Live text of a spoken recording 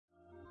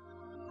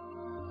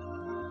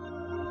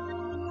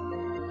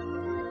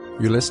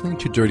You're listening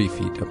to Dirty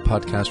Feet, a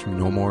podcast from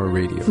No More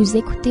Radio. Vous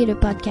écoutez le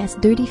podcast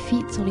Dirty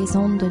Feet sur les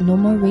ondes de No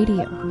More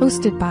Radio.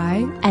 Hosted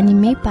by,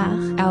 animé par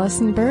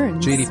Allison Burns,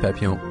 JD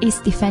Papillon et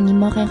Stéphanie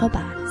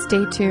Morin-Robert.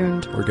 Stay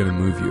tuned. We're gonna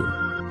move you.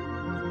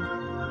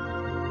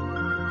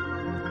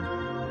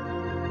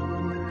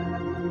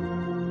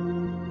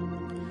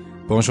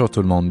 Bonjour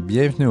tout le monde,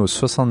 bienvenue au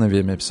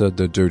 69e épisode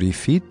de Dirty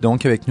Feet.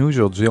 Donc avec nous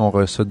aujourd'hui, on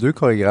reçoit deux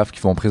chorégraphes qui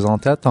vont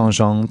présenter à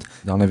Tangente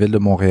dans la ville de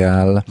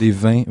Montréal les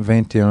 20,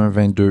 21,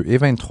 22 et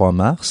 23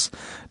 mars.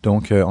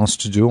 Donc en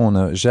studio, on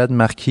a Jade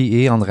Marquis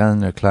et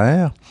Andréane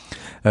Leclerc,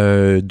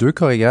 deux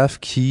chorégraphes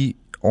qui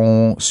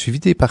ont suivi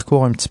des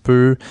parcours un petit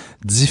peu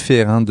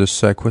différents de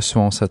ce à quoi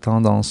sont sa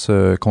tendance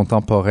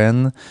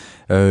contemporaine,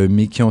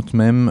 mais qui ont tout de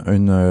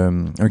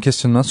même un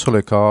questionnement sur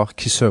le corps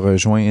qui se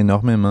rejoint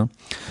énormément.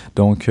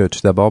 Donc, tout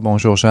d'abord,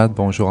 bonjour Jade,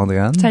 bonjour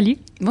Andréane. Salut.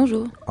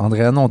 Bonjour.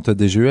 Andréane, on t'a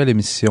déjà eu à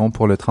l'émission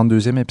pour le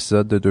 32e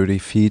épisode de Dirty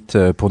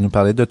Feet pour nous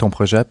parler de ton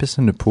projet à Piss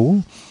in the Pool.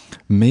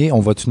 Mais on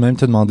va tout de même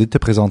te demander de te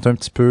présenter un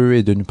petit peu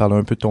et de nous parler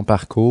un peu de ton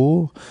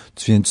parcours.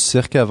 Tu viens du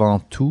cirque avant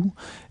tout.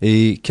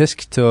 Et qu'est-ce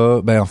qui t'a...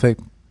 en fait,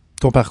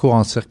 ton parcours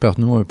en cirque,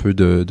 parle-nous un peu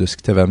de ce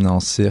qui t'avait amené en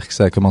cirque.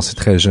 Ça a commencé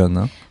très jeune,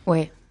 hein?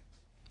 Oui.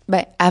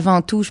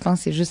 Avant tout, je pense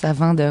que c'est juste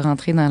avant de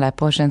rentrer dans la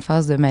prochaine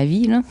phase de ma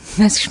vie, là.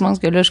 Parce que je pense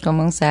que là, je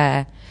commence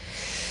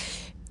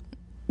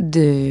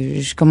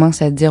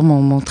à dire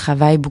mon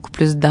travail beaucoup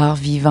plus d'art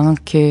vivant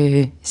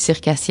que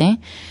circassien.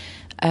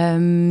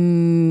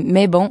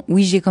 Mais bon,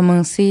 oui, j'ai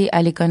commencé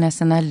à l'École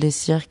nationale de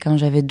cirque quand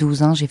j'avais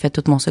 12 ans. J'ai fait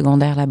tout mon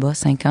secondaire là-bas,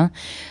 5 ans.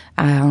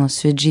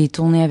 Ensuite, j'ai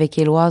tourné avec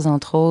Éloise,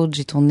 entre autres.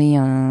 J'ai tourné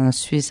en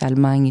Suisse,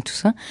 Allemagne et tout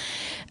ça,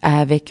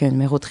 avec un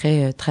numéro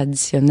très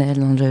traditionnel,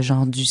 dans le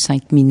genre du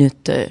 5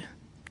 minutes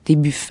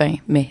début-fin,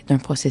 mais d'un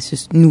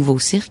processus nouveau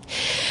cirque.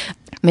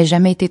 Mais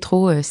jamais été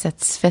trop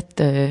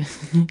satisfaite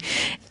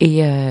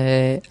et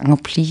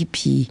emplie,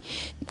 puis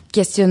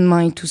questionnement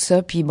et tout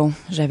ça. Puis bon,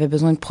 j'avais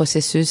besoin de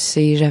processus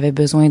et j'avais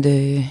besoin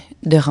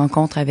de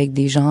rencontres avec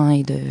des gens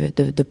et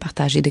de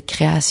partager, de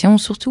création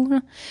surtout,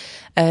 là.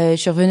 Je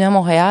suis revenue à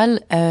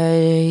Montréal,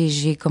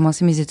 j'ai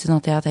commencé mes études en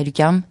théâtre à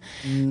l'UQAM,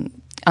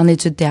 en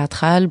études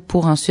théâtrales,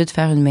 pour ensuite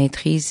faire une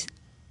maîtrise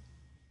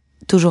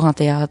toujours en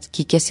théâtre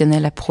qui questionnait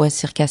la prouesse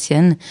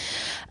circassienne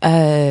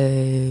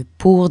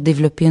pour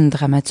développer une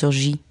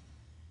dramaturgie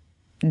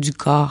du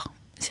corps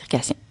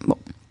circassien. Bon,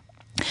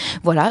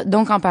 voilà.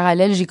 Donc en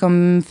parallèle, j'ai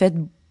comme fait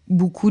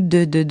beaucoup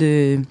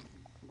de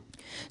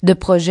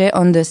projets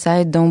on the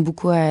side, dont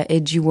beaucoup à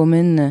Edgy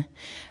Woman,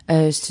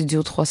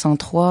 Studio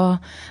 303.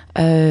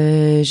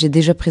 J'ai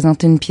déjà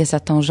présenté une pièce à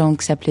Tangente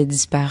qui s'appelait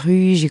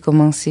Disparu. J'ai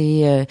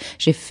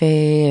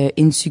fait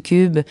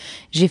Insuccube.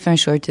 J'ai fait un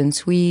short and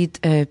sweet,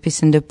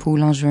 Piss in the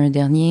Pool en juin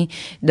dernier.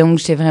 Donc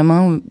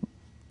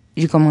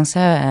j'ai commencé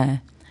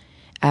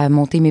à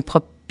monter mes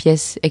propres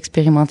pièces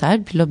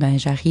expérimentales. Puis là,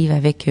 j'arrive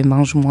avec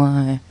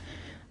Mange-moi,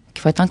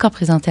 qui va être encore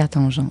présenté à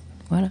Tangente.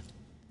 Voilà.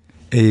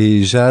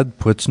 Et Jade,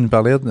 pourrais-tu nous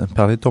parler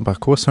de ton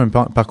parcours? C'est un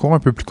parcours un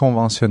peu plus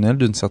conventionnel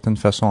d'une certaine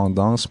façon en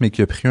danse, mais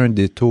qui a pris un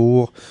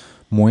détour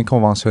moins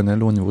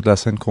conventionnel au niveau de la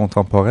scène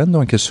contemporaine.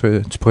 Donc, est-ce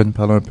que tu pourrais nous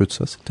parler un peu de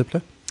ça, s'il te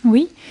plaît?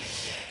 Oui.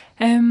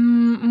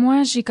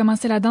 Moi, j'ai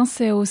commencé la danse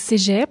au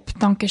cégep.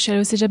 Donc, je suis allée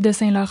au cégep de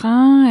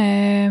Saint-Laurent.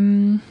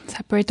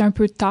 Ça peut être un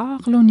peu tard,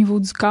 là, au niveau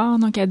du corps.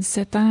 Donc, à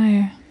 17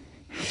 ans...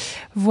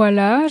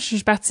 Voilà, je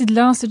suis partie de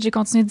là. Ensuite, j'ai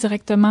continué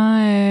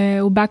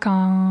directement au bac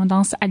en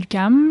danse à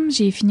l'UQAM.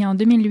 J'ai fini en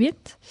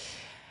 2008.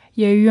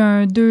 Il y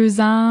a eu 2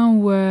 ans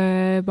où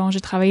j'ai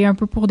travaillé un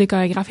peu pour des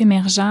chorégraphes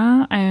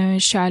émergents. Je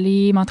suis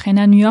allée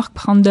m'entraîner à New York,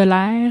 prendre de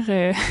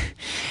l'air,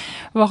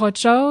 voir autre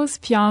chose.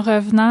 Puis en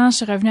revenant, je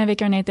suis revenue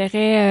avec un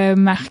intérêt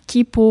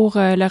marqué pour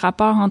le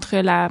rapport entre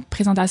la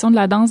présentation de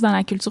la danse dans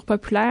la culture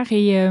populaire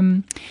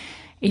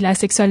et la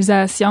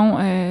sexualisation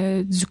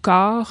du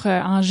corps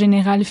en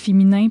général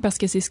féminin, parce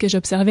que c'est ce que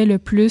j'observais le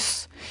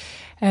plus.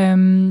 Je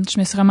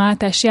me suis vraiment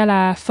attachée à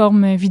la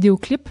forme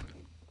vidéoclip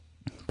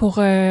pour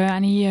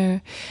aller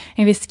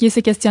investiguer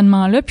ces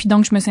questionnements-là. Puis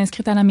donc, je me suis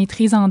inscrite à la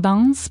maîtrise en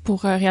danse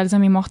pour réaliser un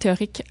mémoire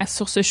théorique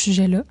sur ce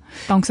sujet-là.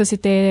 Donc ça,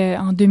 c'était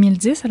en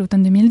 2010, à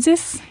l'automne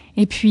 2010.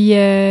 Et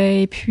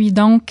puis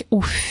donc,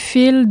 au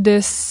fil de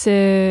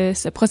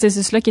ce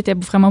processus-là qui était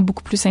vraiment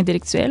beaucoup plus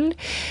intellectuel,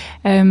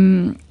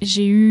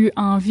 j'ai eu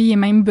envie et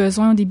même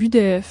besoin au début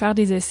de faire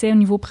des essais au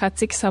niveau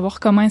pratique,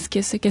 savoir comment est-ce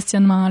que ce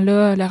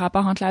questionnement-là, le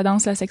rapport entre la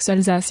danse et la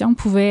sexualisation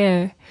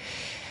pouvait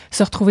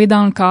se retrouver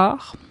dans le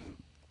corps.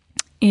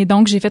 Et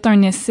donc, j'ai fait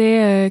un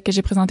essai que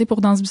j'ai présenté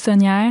pour Danse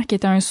buissonnière, qui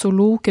était un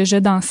solo que je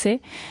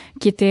dansais,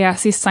 qui était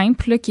assez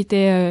simple, qui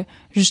était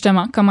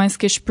justement comment est-ce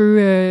que je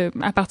peux,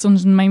 à partir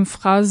d'une même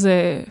phrase,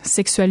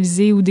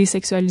 sexualiser ou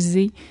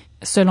désexualiser,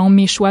 selon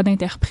mes choix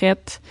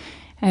d'interprète,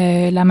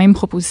 la même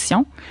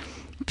proposition.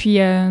 Puis,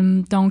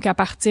 donc, à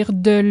partir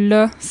de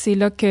là, c'est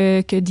là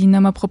que Dina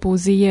m'a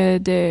proposé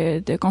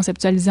de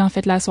conceptualiser, en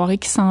fait, la soirée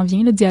qui s'en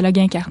vient, le dialogue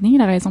incarné,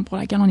 la raison pour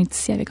laquelle on est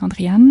ici avec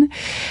Andréane,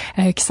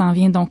 qui s'en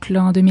vient donc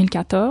là en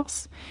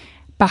 2014.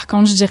 Par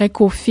contre, je dirais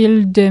qu'au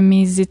fil de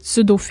mes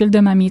études, au fil de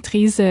ma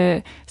maîtrise,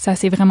 ça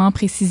s'est vraiment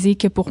précisé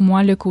que pour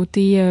moi, le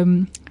côté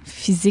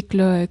physique,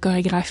 là,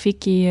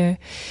 chorégraphique et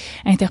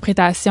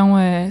interprétation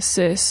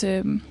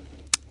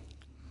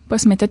pas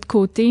se mettait de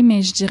côté,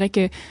 mais je dirais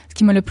que ce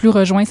qui m'a le plus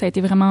rejoint, ça a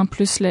été vraiment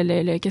plus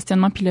le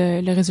questionnement puis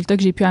le résultat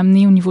que j'ai pu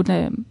amener au niveau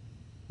de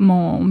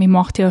mon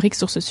mémoire théorique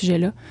sur ce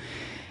sujet-là.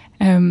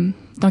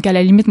 Donc, à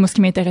la limite, moi, ce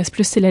qui m'intéresse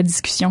plus, c'est la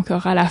discussion qu'il y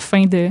aura à la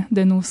fin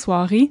de nos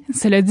soirées.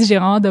 Cela dit, j'ai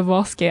vraiment hâte de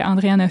voir ce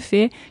qu'Andréane a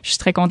fait. Je suis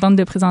très contente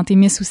de présenter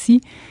Miss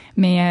aussi,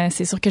 mais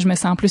c'est sûr que je me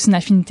sens plus une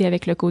affinité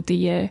avec le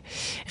côté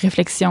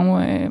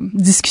réflexion,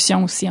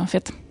 discussion aussi, en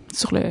fait,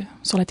 sur la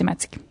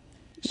thématique.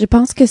 Je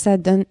pense que ça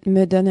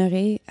me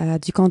donnerait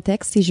du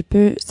contexte si je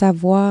peux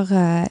savoir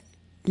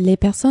les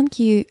personnes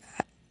qui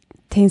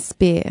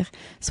t'inspirent,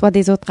 soit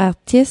des autres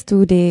artistes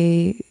ou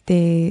des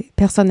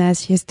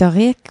personnages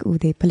historiques ou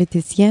des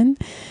politiciennes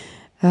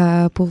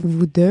pour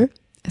vous deux.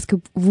 Est-ce que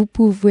vous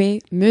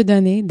pouvez me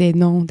donner des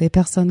noms des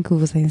personnes qui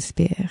vous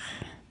inspirent?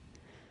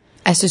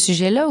 À ce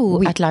sujet-là ou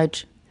oui. At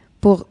large?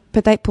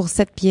 Peut-être pour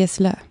cette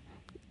pièce-là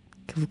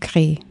que vous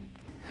créez.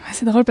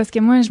 C'est drôle parce que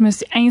moi, je me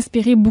suis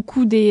inspirée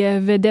beaucoup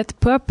des vedettes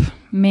pop,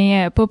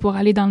 mais pas pour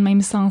aller dans le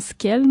même sens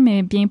qu'elles,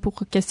 mais bien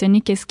pour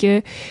questionner qu'est-ce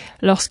que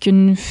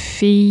lorsqu'une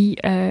fille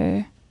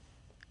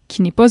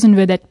qui n'est pas une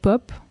vedette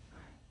pop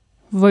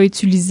va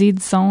utiliser,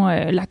 disons,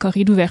 la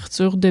choré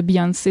d'ouverture de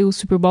Beyoncé au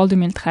Super Bowl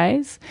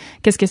 2013.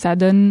 Qu'est-ce que ça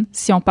donne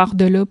si on part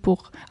de là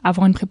pour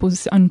avoir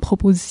une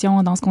proposition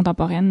en danse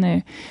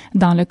contemporaine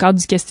dans le cadre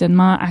du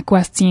questionnement à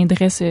quoi se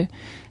tiendrait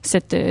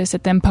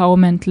cet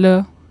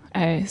empowerment-là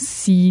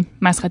si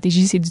ma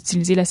stratégie, c'est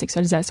d'utiliser la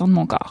sexualisation de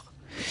mon corps.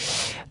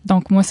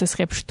 Donc, moi, ce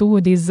serait plutôt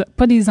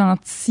pas des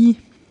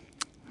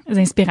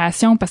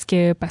anti-inspirations parce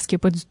que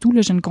pas du tout,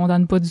 là, je ne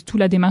condamne pas du tout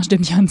la démarche de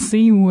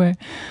Beyoncé ou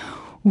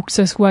que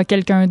ce soit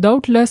quelqu'un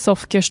d'autre, là,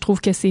 sauf que je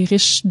trouve que c'est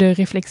riche de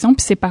réflexion,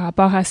 puis c'est par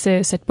rapport à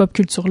cette pop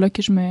culture-là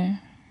que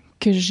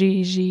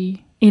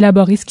j'ai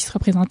élaboré ce qui se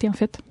représentait, en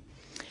fait.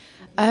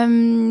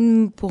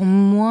 Pour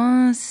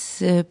moi,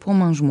 c'est pour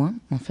Mange-moi,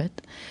 en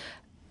fait.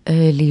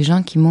 Les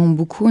gens qui m'ont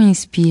beaucoup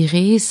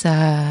inspirée,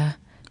 ça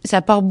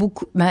part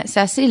beaucoup. Ben,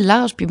 c'est assez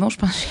large, puis bon, j'ai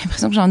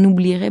l'impression que j'en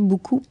oublierais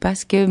beaucoup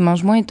parce que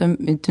Mange-moi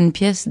est une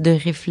pièce de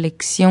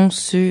réflexion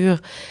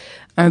sur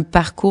un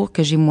parcours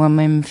que j'ai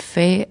moi-même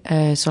fait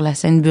sur la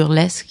scène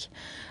burlesque,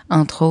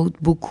 entre autres,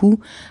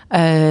 beaucoup, qui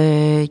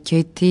a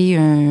été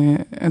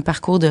un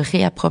parcours de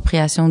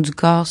réappropriation du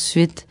corps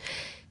suite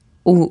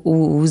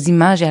aux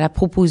images et à la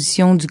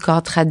proposition du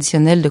corps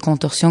traditionnel de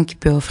contorsion qu'il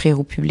peut offrir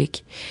au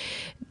public.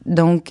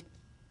 Donc,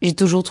 j'ai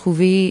toujours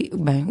trouvé,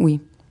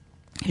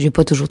 j'ai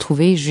pas toujours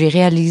trouvé, j'ai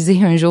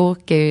réalisé un jour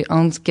que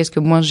entre qu'est-ce que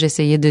moi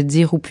j'essayais de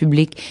dire au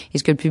public et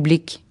ce que le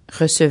public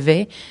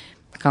recevait,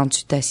 quand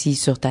tu t'assis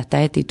sur ta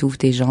tête et t'ouvres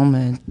tes jambes,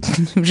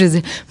 je veux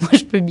dire, moi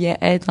je peux bien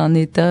être en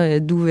état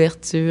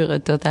d'ouverture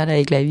totale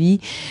avec la vie.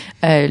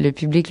 Le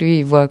public, lui,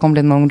 il voit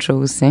complètement autre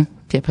chose, hein.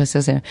 Puis après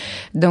ça,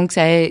 donc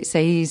ça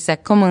a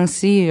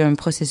commencé un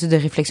processus de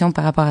réflexion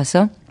par rapport à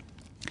ça.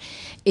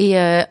 Et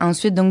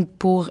ensuite, donc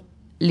pour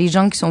les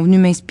gens qui sont venus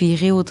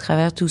m'inspirer au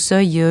travers de tout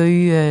ça, il y a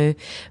eu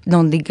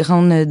donc des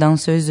grandes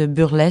danseuses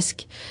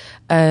burlesques,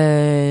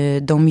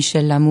 dont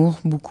Michel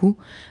Lamour, beaucoup,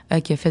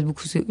 qui a fait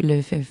beaucoup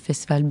le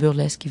festival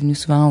burlesque, qui est venu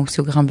souvent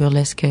aussi au Grand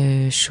Burlesque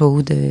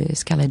Show de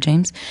Scarlett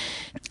James.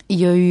 Il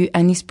y a eu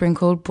Annie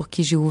Sprinkle, pour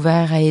qui j'ai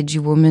ouvert à Edgy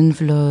Woman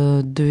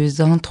v'là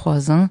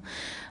 3 ans,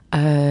 qui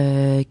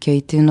a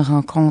été une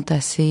rencontre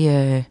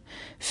assez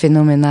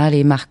phénoménale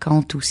et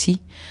marquante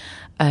aussi.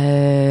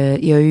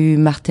 Il y a eu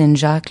Martin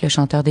Jacques, le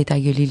chanteur des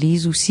Tiger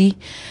Lilies aussi,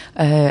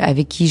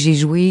 avec qui j'ai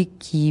joué,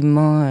 qui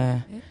m'a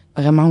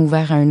vraiment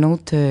ouvert à une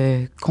autre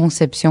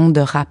conception de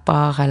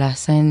rapport à la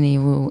scène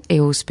et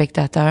aux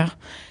spectateurs.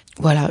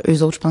 Voilà,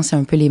 eux autres, je pense, c'est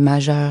un peu les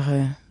majeures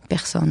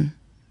personnes.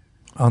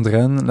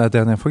 Andréane, la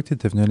dernière fois que tu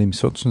étais venue à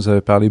l'émission, tu nous avais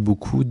parlé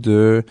beaucoup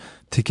de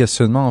tes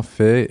questionnements, en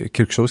fait,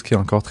 quelque chose qui est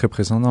encore très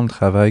présent dans le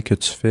travail que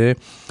tu fais,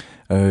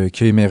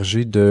 qui a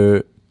émergé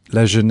de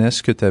la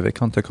jeunesse que tu avais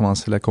quand tu as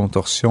commencé la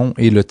contorsion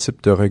et le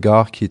type de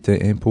regard qui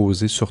était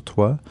imposé sur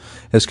toi.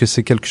 Est-ce que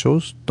c'est quelque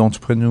chose dont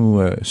tu pourrais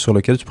sur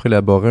lequel tu pourrais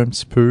élaborer un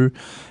petit peu,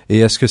 et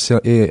est-ce que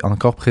c'est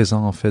encore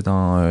présent en fait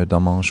dans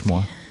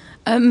Mange-moi?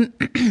 Comme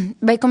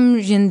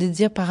je viens de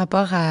dire par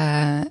rapport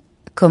à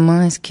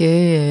comment est-ce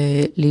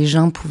que les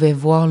gens pouvaient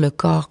voir le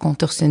corps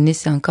contorsionné,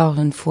 c'est encore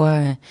une fois,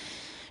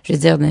 je veux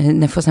dire,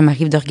 des fois ça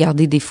m'arrive de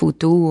regarder des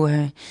photos,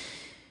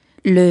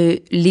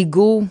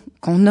 l'ego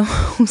qu'on a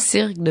au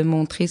cirque de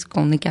montrer ce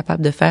qu'on est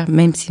capable de faire,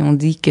 même si on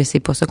dit que c'est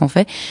pas ça qu'on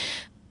fait,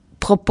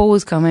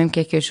 propose quand même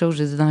quelque chose,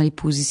 je veux dire, dans les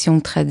positions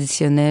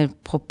traditionnelles,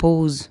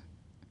 propose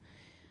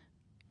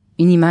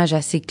une image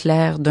assez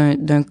claire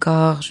d'un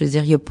corps. Je veux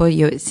dire,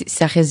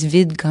 ça reste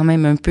vide quand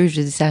même un peu. Je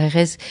veux dire, ça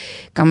reste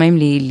quand même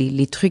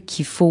les trucs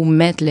qu'il faut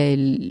mettre,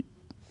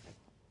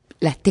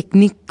 la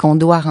technique qu'on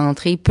doit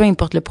rentrer, peu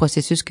importe le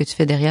processus que tu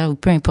fais derrière ou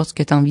peu importe ce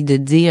que tu as envie de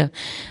dire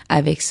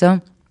avec ça.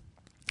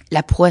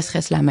 La prouesse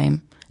reste la même.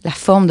 la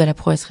forme de la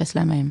prouesse reste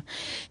la même.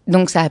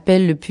 Donc, ça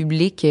appelle le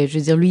public, je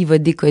veux dire, lui, il va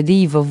décoder,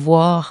 il va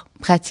voir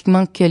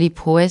pratiquement que les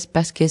prouesses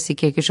parce que c'est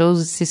quelque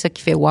chose, c'est ça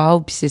qui fait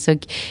wow, puis c'est ça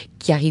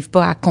qui arrive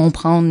pas à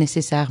comprendre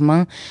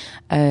nécessairement.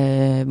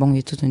 Bon, il y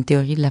a toute une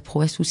théorie de la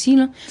prouesse aussi,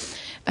 là,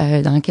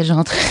 dans laquelle je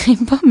rentrerai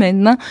pas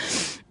maintenant.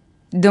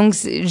 Donc,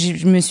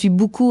 je me suis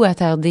beaucoup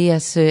attardée à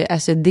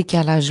ce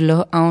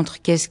décalage-là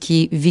entre qu'est-ce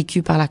qui est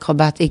vécu par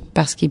l'acrobate et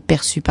par ce qui est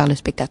perçu par le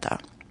spectateur.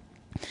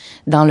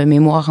 Dans le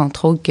mémoire,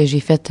 entre autres, que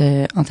j'ai fait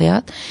en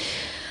théâtre.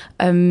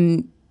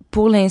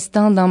 Pour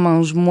l'instant, dans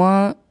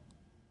Mange-moi,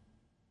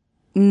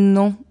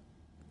 non.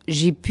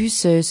 J'ai plus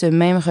ce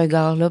même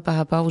regard-là par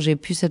rapport, j'ai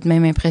plus cette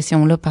même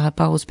impression-là par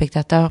rapport au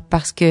spectateur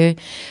parce que,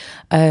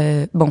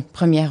 bon,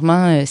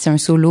 premièrement, c'est un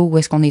solo où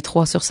est-ce qu'on est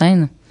 3 sur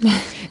scène.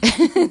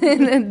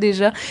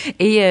 Déjà.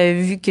 Et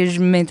vu que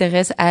je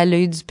m'intéresse à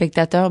l'œil du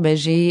spectateur, ben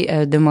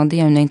j'ai demandé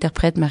à une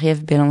interprète,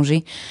 Marie-Ève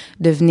Bélanger,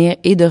 de venir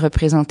et de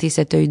représenter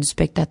cet œil du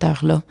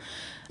spectateur-là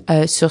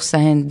sur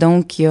scène.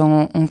 Donc,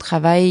 on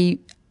travaille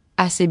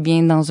assez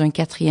bien dans un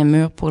 4e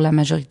mur pour la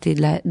majorité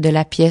de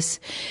la pièce.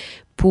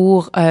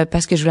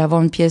 Parce que je voulais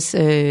avoir une pièce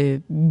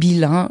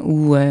bilan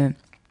ou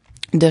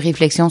de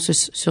réflexion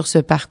sur ce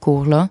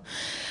parcours-là.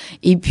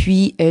 Et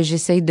puis,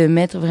 j'essaye de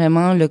mettre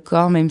vraiment le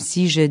corps, même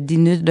si je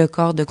dénude le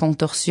corps de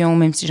contorsion,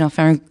 même si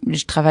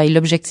je travaille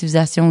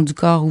l'objectivisation du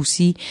corps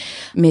aussi,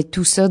 mais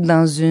tout ça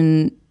dans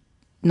une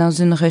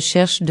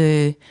recherche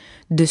de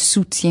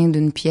soutien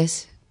d'une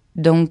pièce.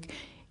 Donc,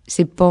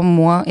 c'est pas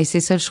moi, et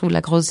c'est ça, je trouve,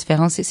 la grosse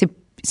différence,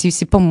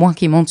 c'est pas moi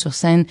qui monte sur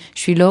scène.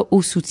 Je suis là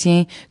au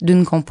soutien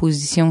d'une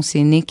composition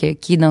scénique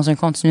qui est dans un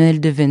continuel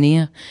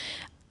devenir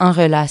en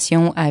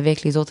relation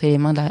avec les autres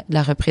éléments de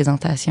la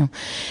représentation.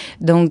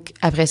 Donc,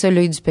 après ça,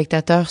 l'œil du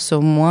spectateur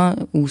sur moi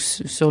ou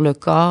sur le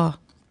corps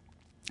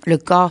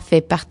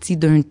fait partie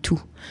d'un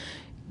tout.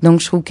 Donc,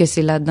 je trouve que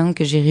c'est là-dedans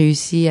que j'ai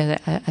réussi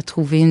à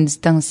trouver une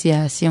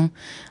distanciation,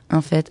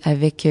 en fait,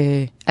 avec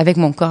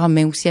mon corps,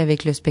 mais aussi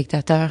avec le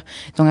spectateur.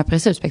 Donc, après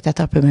ça, le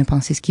spectateur peut bien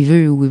penser ce qu'il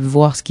veut ou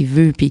voir ce qu'il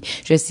veut. Puis,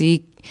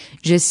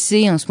 je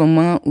sais en ce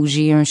moment où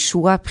j'ai un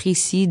choix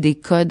précis des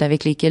codes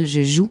avec lesquels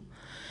je joue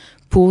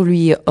pour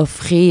lui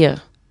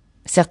offrir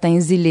certains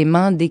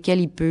éléments desquels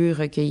il peut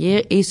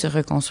recueillir et se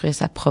reconstruire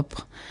sa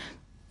propre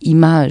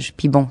image.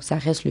 Puis bon, ça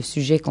reste le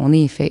sujet qu'on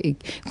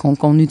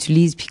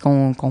utilise puis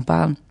qu'on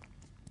parle.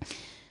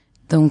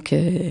 Donc,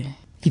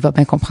 il va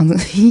bien comprendre.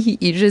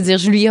 Je veux dire,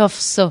 je lui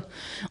offre ça.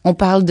 On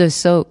parle de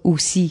ça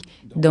aussi.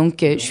 Donc,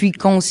 je suis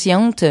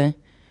consciente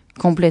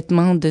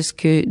complètement de ce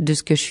que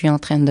je suis en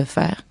train de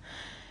faire.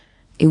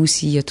 Et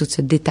aussi, il y a tout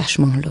ce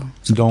détachement-là.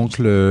 Donc,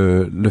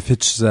 la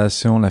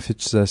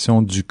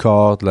fétichisation du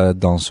corps de la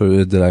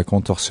danseuse, de la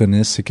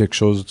contorsionniste, c'est quelque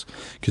chose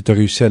que tu as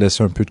réussi à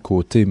laisser un peu de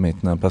côté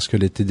maintenant, parce que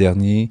l'été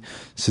dernier,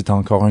 c'était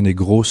encore un des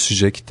gros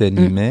sujets qui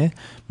t'animait.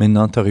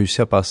 Maintenant, tu as réussi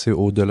à passer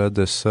au-delà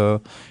de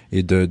ça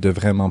et de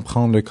vraiment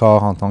prendre le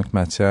corps en tant que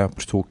matière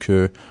plutôt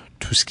que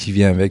tout ce qui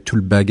vient avec, tout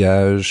le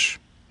bagage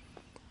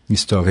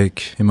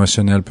historique,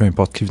 émotionnel, peu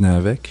importe qui venait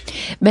avec?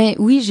 Ben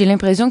oui, j'ai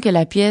l'impression que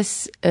la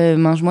pièce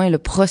Mange-moi et le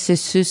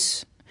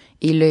processus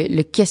et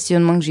le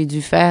questionnement que j'ai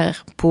dû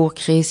faire pour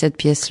créer cette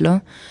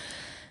pièce-là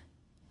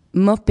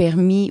m'a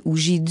permis, ou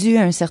j'ai dû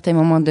à un certain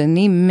moment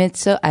donné mettre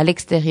ça à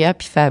l'extérieur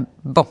puis faire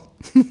bon.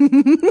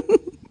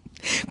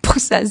 Pour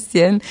ça se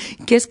tienne,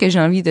 qu'est-ce que j'ai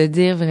envie de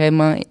dire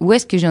vraiment? Où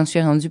est-ce que j'en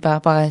suis rendue par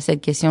rapport à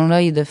cette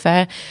question-là et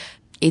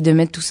de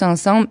mettre tout ça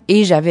ensemble.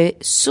 Et j'avais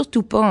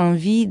surtout pas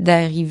envie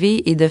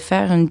d'arriver et de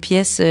faire une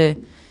pièce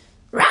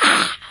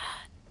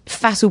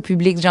face au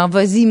public, genre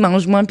vas-y,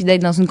 mange-moi, puis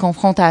d'être dans une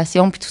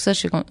confrontation, puis tout ça.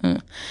 Je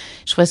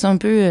ferais ça un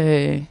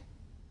peu...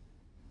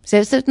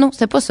 Non,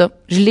 c'était pas ça.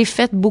 Je l'ai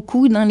fait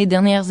beaucoup dans les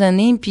dernières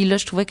années, puis là,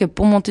 je trouvais que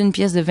pour monter une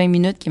pièce de 20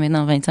 minutes, qui est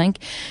maintenant 25...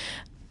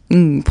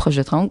 proche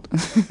de 30,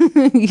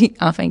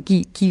 enfin,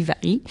 qui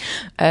varie,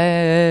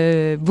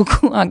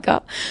 beaucoup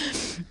encore.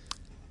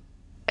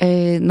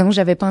 Donc,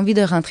 j'avais pas envie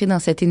de rentrer dans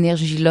cette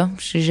énergie-là.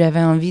 J'avais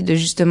envie de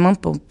justement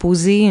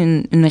poser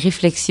une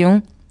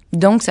réflexion.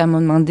 Donc, ça m'a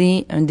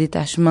demandé un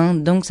détachement.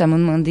 Donc, ça m'a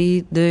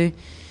demandé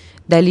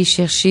d'aller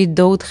chercher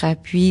d'autres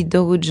appuis,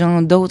 d'autres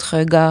gens, d'autres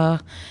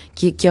regards,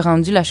 qui a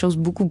rendu la chose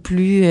beaucoup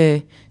plus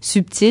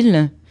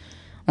subtile.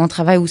 On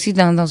travaille aussi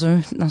dans un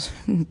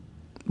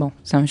bon,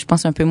 ça, je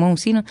pense un peu moins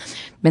aussi, là,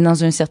 mais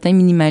dans un certain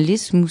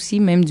minimalisme aussi,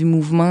 même du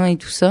mouvement et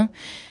tout ça,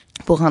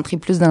 pour rentrer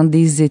plus dans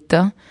des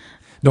états.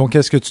 Donc,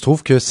 est-ce que tu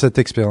trouves que cette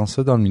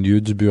expérience-là dans le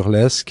milieu du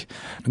burlesque,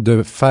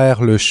 de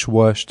faire le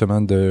choix justement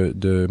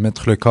de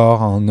mettre le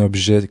corps en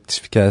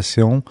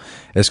objectification,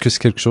 est-ce que c'est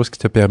quelque chose qui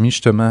t'a permis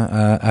justement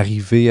à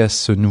arriver à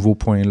ce nouveau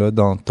point-là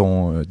dans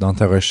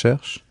ta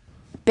recherche?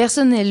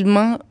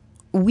 Personnellement,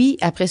 oui.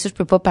 Après ça, je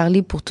peux pas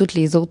parler pour toutes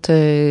les autres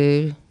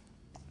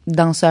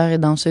danseurs et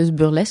danseuses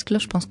burlesques, là.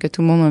 Je pense que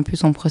tout le monde a un peu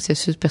son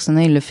processus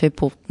personnel, il le fait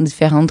pour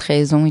différentes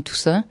raisons et tout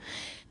ça.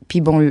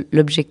 Puis bon,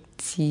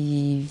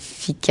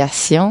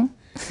 l'objectification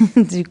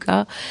du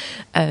corps,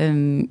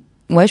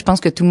 ouais, je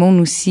pense que tout le monde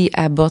aussi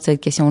aborde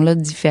cette question-là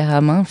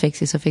différemment. Fait que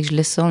c'est ça, fait que je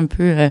laisse ça un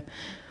peu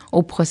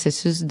au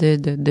processus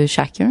de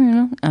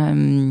chacun, là.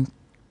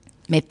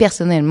 Mais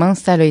personnellement,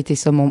 ça a été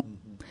ça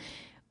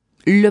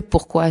le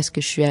pourquoi est-ce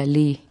que je suis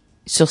allée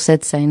sur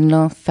cette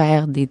scène-là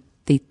faire des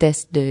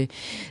tests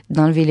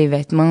d'enlever les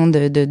vêtements,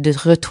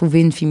 de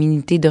retrouver une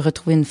féminité, de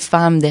retrouver une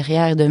femme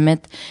derrière, de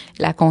mettre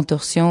la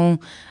contorsion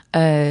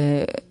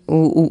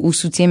au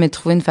soutien, mais de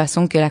trouver une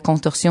façon que la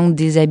contorsion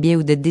déshabillait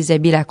ou de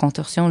déshabiller la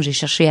contorsion. J'ai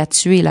cherché à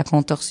tuer la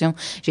contorsion.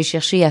 J'ai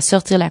cherché à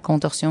sortir la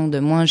contorsion de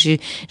moi. J'ai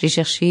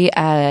cherché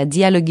à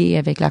dialoguer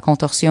avec la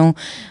contorsion.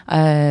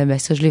 Ça,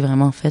 je l'ai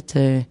vraiment fait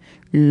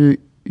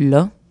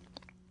là.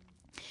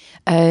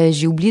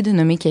 J'ai oublié de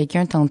nommer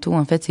quelqu'un tantôt.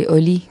 En fait, c'est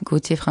Oli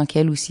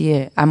Gauthier-Frankel aussi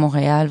à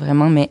Montréal,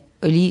 vraiment. Mais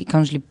Oli,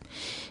 quand je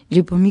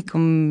l'ai pas mis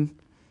comme...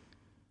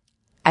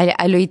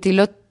 Elle a été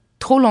là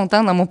trop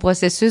longtemps dans mon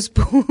processus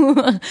pour...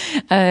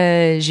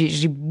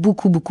 j'ai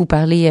beaucoup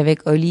parlé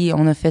avec Oli.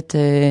 On a fait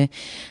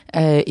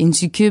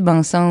Insuccube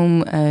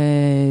ensemble.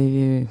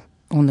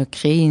 On a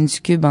créé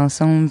Insuccube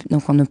ensemble.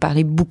 Donc, on a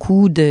parlé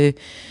beaucoup de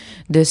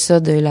ça,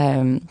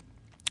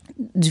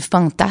 du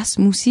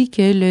fantasme aussi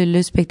que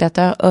le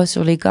spectateur a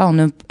sur les corps.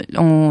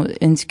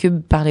 Insuccube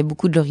parlait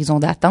beaucoup de l'horizon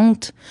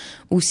d'attente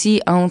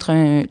aussi entre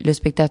le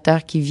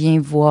spectateur qui vient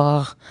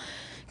voir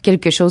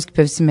quelque chose qu'ils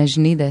peuvent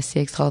s'imaginer d'assez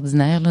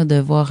extraordinaire, là, de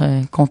voir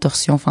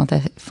contorsion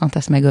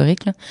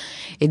fantasmagorique, là.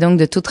 Et donc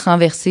de tout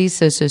renverser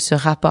ce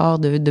rapport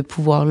de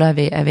pouvoir-là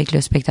avec le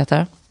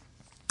spectateur.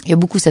 Il y a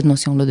beaucoup cette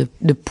notion-là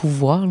de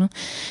pouvoir, là,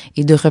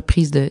 et de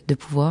reprise de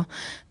pouvoir.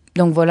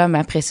 Donc voilà, mais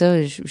après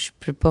ça, je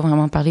peux pas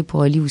vraiment parler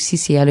pour Oli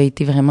aussi, elle a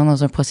été vraiment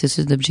dans un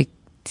processus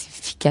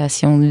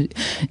d'objectification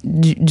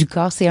du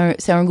corps. C'est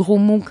un gros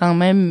mot quand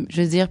même,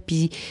 je veux dire,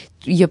 puis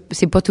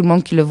c'est pas tout le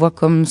monde qui le voit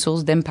comme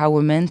source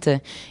d'empowerment.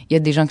 Il y a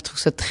des gens qui trouvent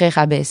ça très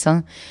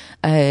rabaissant.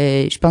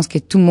 Je pense que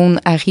tout le monde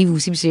arrive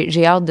aussi, puis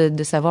j'ai hâte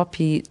de savoir,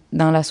 puis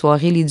dans la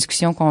soirée, les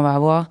discussions qu'on va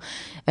avoir,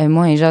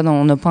 moi et Jade,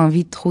 on n'a pas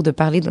envie trop de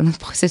parler de notre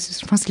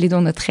processus. Je pense que les deux,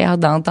 on a très hâte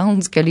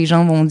d'entendre ce que les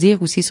gens vont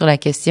dire aussi sur la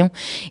question,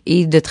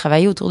 et de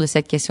travailler autour de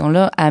cette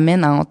question-là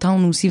amène à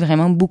entendre aussi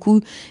vraiment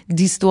beaucoup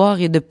d'histoires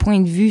et de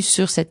points de vue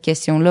sur cette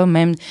question-là,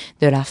 même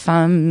de la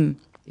femme.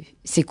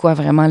 C'est quoi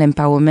vraiment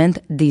l'empowerment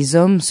des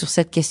hommes sur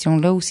cette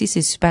question-là aussi,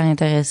 c'est super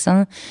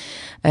intéressant.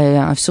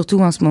 Surtout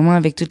en ce moment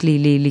avec toutes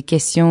les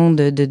questions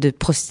de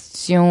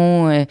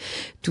prostitution,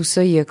 tout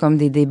ça, il y a comme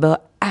des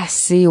débats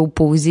assez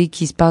opposés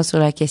qui se passent sur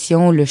la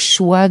question, le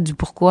choix du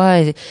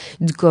pourquoi,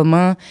 du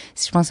comment.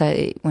 Je pense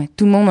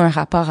tout le monde a un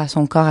rapport à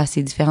son corps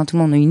assez différent, tout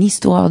le monde a une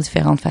histoire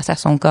différente face à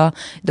son corps.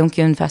 Donc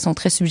il y a une façon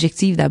très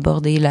subjective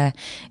d'aborder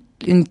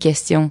une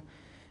question.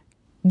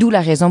 D'où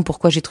la raison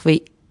pourquoi j'ai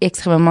trouvé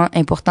extrêmement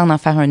important d'en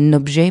faire un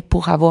objet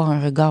pour avoir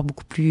un regard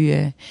beaucoup plus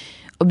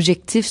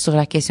objectif sur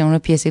la question-là,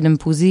 puis essayer de me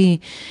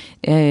poser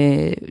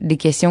des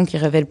questions qui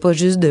révèlent pas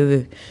juste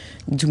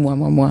du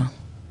moi.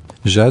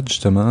 Jade,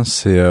 justement,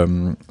 c'est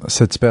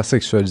cette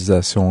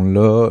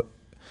hypersexualisation-là,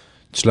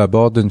 tu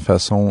l'abordes d'une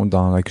façon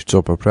dans la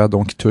culture populaire,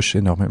 donc qui touche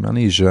énormément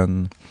les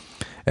jeunes.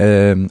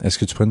 Est-ce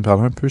que tu pourrais nous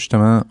parler un peu,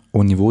 justement,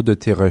 au niveau de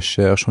tes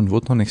recherches, au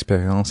niveau de ton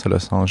expérience à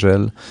Los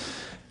Angeles,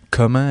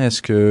 comment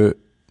est-ce que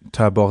tu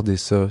as abordé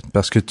ça?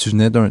 Parce que tu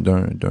venais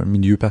d'un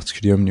milieu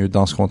particulier, un milieu de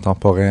danse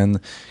contemporaine,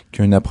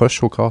 qui a une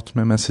approche au corps tout de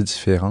même assez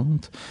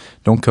différente.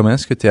 Donc, comment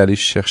est-ce que tu es allé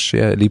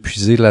chercher à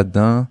l'épuiser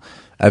là-dedans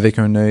avec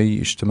un œil,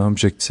 justement,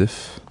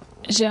 objectif?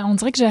 On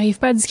dirait que j'arrive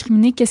pas à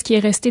discriminer qu'est-ce qui est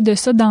resté de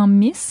ça dans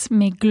Miss,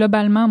 mais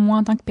globalement, moi,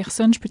 en tant que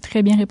personne, je peux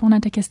très bien répondre à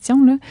ta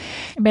question, là.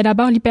 Ben,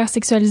 d'abord,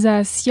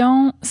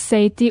 l'hypersexualisation, ça a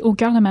été au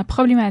cœur de ma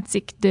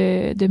problématique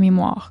de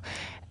mémoire.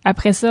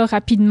 Après ça,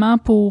 rapidement,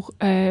 pour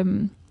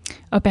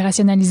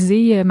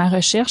opérationnaliser ma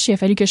recherche, il a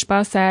fallu que je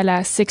passe à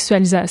la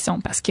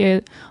sexualisation, parce que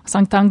on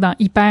sent que tant que dans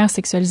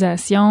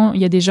hypersexualisation,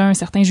 il y a déjà un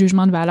certain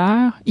jugement de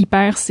valeur.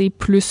 Hyper, c'est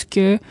plus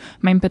que,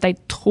 même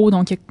peut-être trop,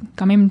 donc il y a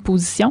quand même une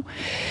position.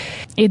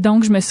 Et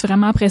donc, je me suis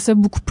vraiment, après ça,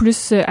 beaucoup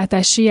plus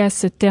attachée à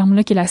ce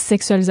terme-là qui est la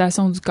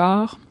sexualisation du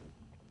corps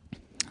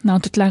dans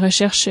toute la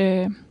recherche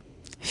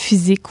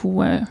physique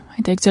ou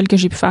intellectuelle que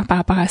j'ai pu faire par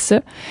rapport à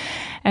ça.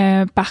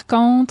 Par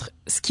contre,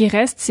 ce qui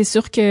reste, c'est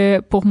sûr que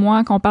pour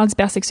moi, quand on parle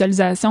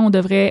d'hypersexualisation, on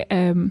devrait...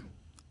 en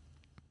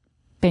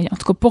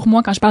tout cas, pour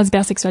moi, quand je parle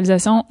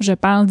d'hypersexualisation, je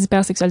parle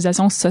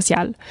d'hypersexualisation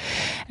sociale.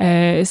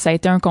 Ça a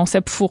été un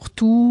concept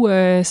fourre-tout.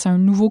 C'est un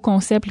nouveau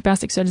concept,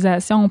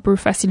 l'hypersexualisation. On peut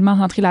facilement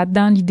rentrer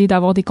là-dedans, l'idée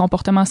d'avoir des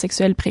comportements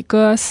sexuels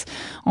précoces.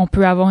 On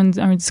peut avoir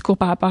un discours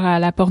par rapport à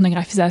la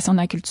pornographisation de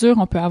la culture.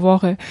 On peut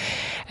avoir...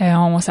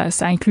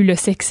 ça inclut le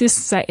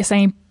sexisme. Ça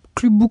inclut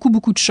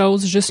beaucoup de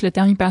choses, juste le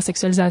terme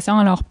hypersexualisation.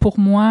 Alors, pour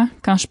moi,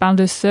 quand je parle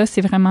de ça, c'est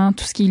vraiment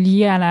tout ce qui est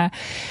lié à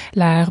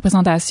la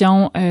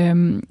représentation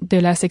de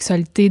la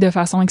sexualité de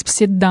façon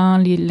explicite dans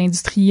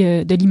l'industrie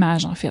de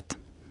l'image, en fait.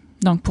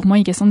 Donc, pour moi, il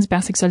y a une question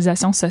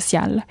d'hypersexualisation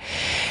sociale.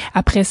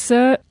 Après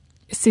ça,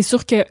 c'est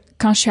sûr que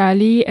quand je suis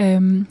allée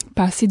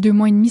passer 2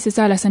 mois et demi, c'est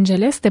ça, à Los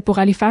Angeles, c'était pour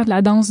aller faire de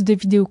la danse de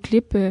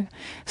vidéoclip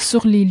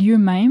sur les lieux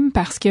même,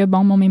 parce que,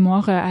 bon, mon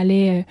mémoire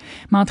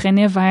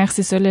m'entraînait vers,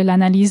 c'est ça,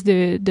 l'analyse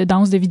de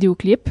danse de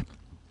vidéoclip.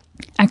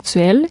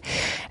 actuelle,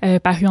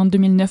 paru en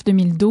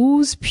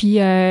 2009-2012. Puis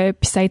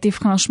ça a été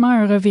franchement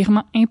un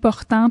revirement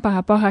important par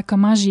rapport à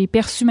comment j'ai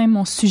perçu même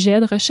mon sujet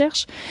de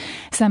recherche.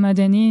 Ça m'a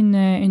donné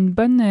une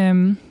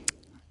bonne...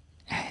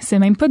 c'est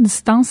même pas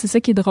distance, c'est ça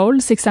qui est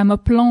drôle, c'est que ça m'a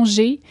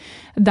plongé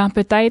dans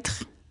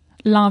peut-être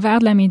l'envers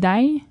de la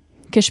médaille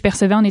que je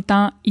percevais en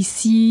étant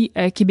ici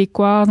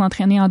québécoise,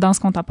 entraînée en danse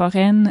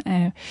contemporaine,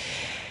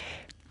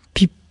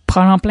 puis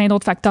probablement plein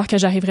d'autres facteurs que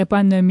j'arriverais pas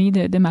à nommer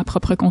de ma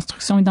propre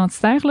construction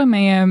identitaire, là,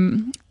 mais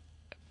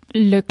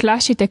le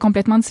clash était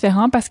complètement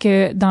différent parce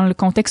que dans le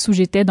contexte où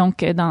j'étais,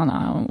 donc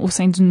au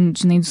sein d'une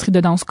industrie de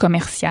danse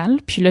commerciale,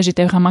 puis là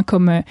j'étais vraiment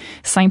comme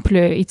simple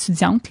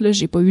étudiante, là,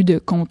 j'ai pas eu de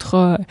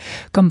contrat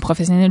comme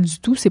professionnel du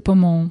tout, c'est pas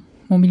mon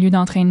milieu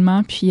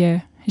d'entraînement, puis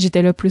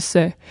j'étais là plus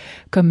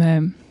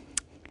comme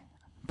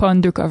pas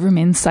undercover,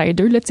 mais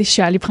insider, là, tu sais, je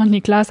suis allée prendre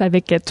les classes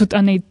avec toute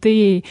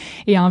honnêteté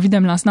et envie de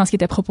me lancer dans ce qui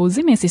était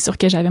proposé, mais c'est sûr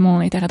que j'avais mon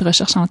intérêt de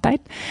recherche en tête.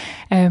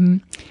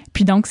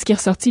 Puis donc, ce qui est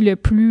ressorti le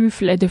plus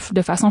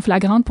de façon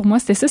flagrante pour moi,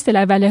 c'était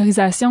la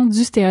valorisation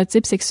du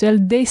stéréotype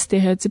sexuel, des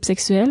stéréotypes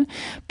sexuels.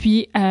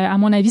 Puis, à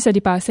mon avis, ça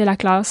dépassait la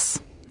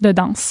classe de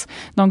danse.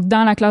 Donc,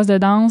 dans la classe de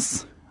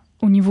danse,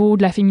 au niveau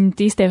de la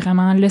féminité, c'était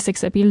vraiment le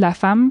sex appeal de la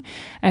femme,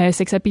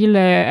 sex appeal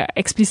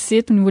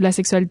explicite au niveau de la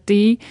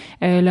sexualité,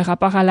 le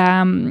rapport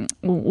à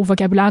au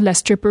vocabulaire de la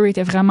stripper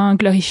était vraiment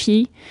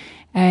glorifié.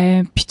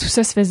 Puis tout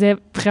ça se faisait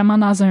vraiment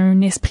dans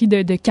un esprit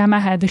de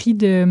camaraderie,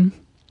 je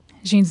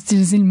viens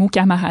d'utiliser le mot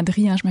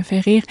camaraderie, hein, je me fais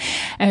rire,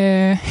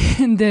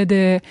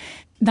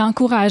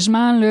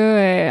 d'encouragement,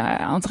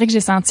 là, on dirait que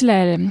j'ai senti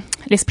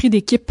l'esprit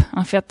d'équipe,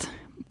 en fait.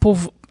 Pour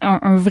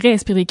un vrai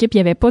esprit d'équipe, il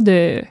n'y avait pas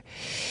de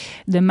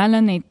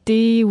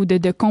malhonnêteté ou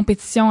de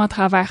compétition à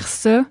travers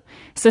ça.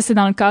 Ça, c'est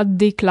dans le cadre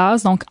des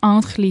classes, donc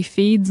entre les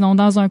filles, disons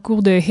dans un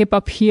cours de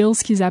hip-hop heels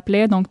qu'ils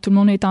appelaient, donc tout le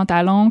monde est en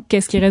talons.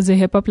 Qu'est-ce qui reste de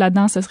hip-hop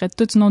là-dedans? Ce serait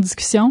toute une autre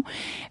discussion.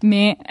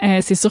 Mais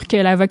c'est sûr que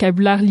le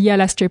vocabulaire lié à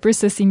la stripper,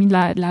 ça s'est mis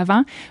de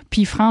l'avant.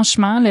 Puis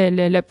franchement,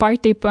 le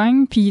party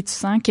punk, puis tu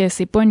sens que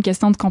c'est pas une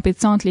question de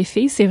compétition entre les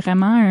filles, c'est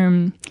vraiment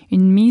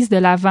une mise de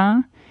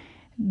l'avant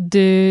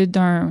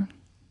d'un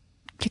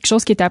quelque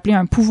chose qui est appelé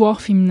un pouvoir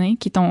féminin,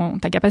 qui est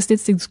ta capacité de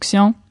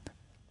séduction,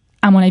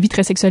 à mon avis,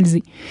 très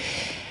sexualisée.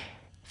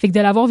 Fait que de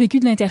l'avoir vécu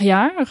de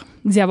l'intérieur,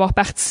 d'y avoir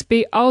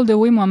participé all the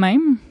way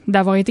moi-même,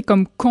 d'avoir été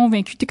comme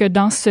convaincue que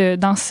dans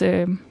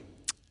ce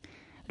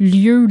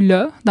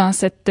lieu-là, dans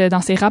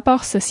ces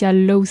rapports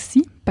sociaux-là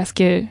aussi, parce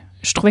que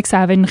je trouvais que ça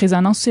avait une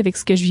résonance aussi avec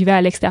ce que je vivais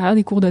à l'extérieur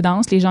des cours de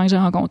danse, les gens que j'ai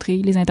rencontrés,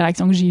 les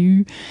interactions que j'ai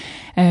eues,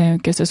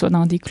 que ce soit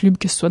dans des clubs,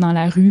 que ce soit dans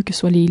la rue, que ce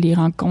soit les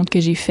rencontres que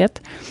j'ai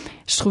faites.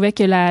 Je trouvais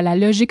que la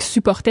logique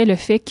supportait le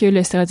fait que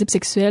le stéréotype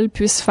sexuel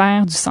puisse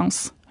faire du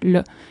sens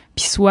là,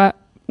 puis soit,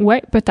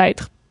 ouais,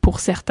 peut-être, pour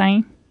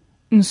certains,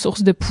 une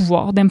source de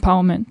pouvoir,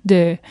 d'empowerment,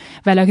 de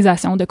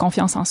valorisation, de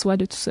confiance en soi,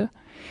 de tout ça.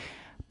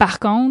 Par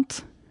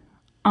contre,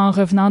 en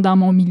revenant dans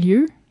mon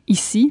milieu,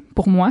 ici,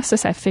 pour moi,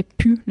 ça fait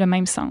plus le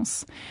même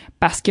sens.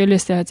 Parce que le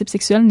stéréotype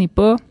sexuel n'est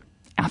pas,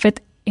 en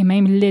fait, est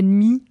même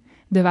l'ennemi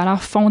de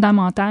valeurs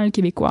fondamentales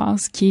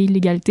québécoises, qui est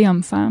l'égalité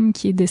homme-femme,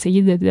 qui est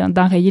d'essayer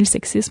d'enrayer le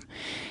sexisme.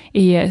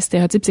 Et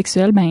stéréotype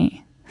sexuel, ben,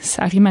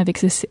 ça rime avec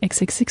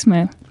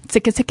sexisme.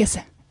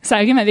 Ça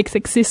rime avec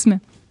sexisme.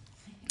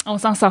 On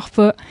s'en sort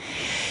pas.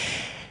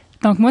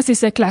 Donc moi, c'est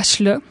ce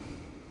clash-là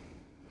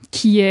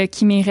qui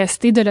m'est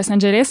resté de Los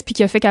Angeles, puis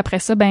qui a fait qu'après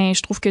ça, ben,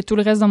 je trouve que tout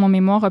le reste de mon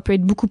mémoire peut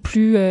être beaucoup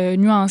plus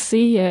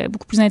nuancé,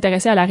 beaucoup plus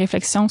intéressé à la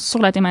réflexion sur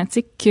la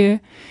thématique que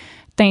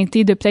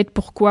teinté de peut-être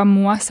pourquoi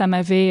moi, ça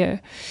m'avait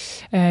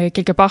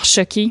quelque part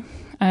choqué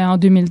en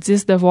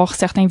 2010 de voir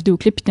certains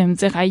vidéoclips puis de me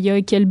dire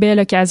aïe, quelle belle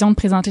occasion de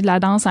présenter de la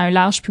danse à un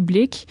large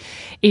public.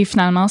 Et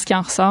finalement, ce qui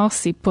en ressort,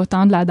 c'est pas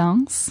tant de la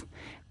danse.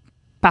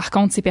 Par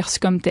contre, c'est perçu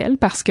comme tel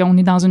parce qu'on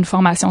est dans une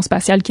formation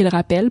spatiale qui le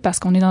rappelle, parce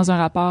qu'on est dans un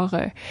rapport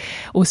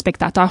au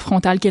spectateur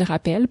frontal qui le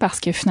rappelle, parce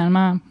que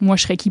finalement, moi,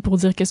 je serais qui pour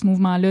dire que ce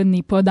mouvement-là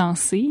n'est pas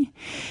dansé.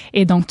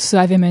 Et donc, tout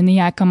ça avait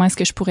mené à comment est-ce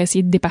que je pourrais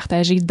essayer de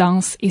départager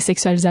danse et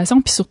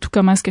sexualisation, puis surtout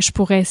comment est-ce que je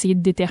pourrais essayer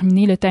de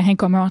déterminer le terrain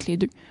commun entre les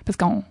deux. Parce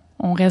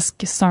qu'on reste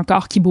que c'est un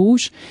corps qui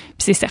bouge, puis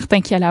c'est certain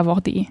qu'il allait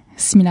avoir des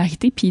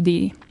similarités puis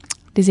des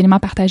éléments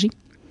partagés.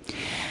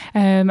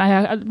 J'ai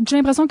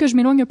l'impression que je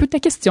m'éloigne un peu de ta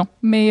question,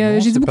 mais non,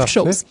 j'ai dit beaucoup parfait.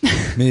 de choses.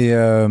 Mais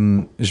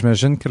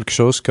j'imagine quelque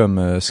chose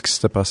comme ce qui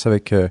s'était passé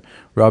avec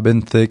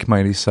Robin Thicke,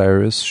 Miley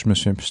Cyrus. Je me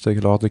souviens plus c'était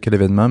lors de quel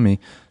événement, mais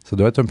ça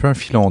doit être un peu un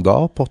filon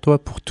d'or pour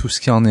toi, pour tout ce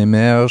qui en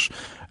émerge,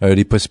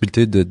 les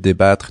possibilités de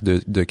débattre,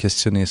 de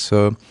questionner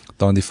ça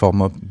dans des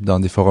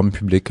forums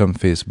publics comme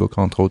Facebook,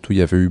 entre autres, où il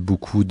y avait eu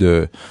beaucoup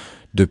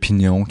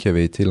d'opinions qui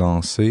avaient été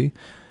lancées.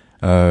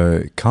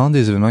 Quand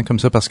des événements comme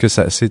ça, parce que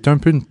c'est un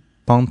peu une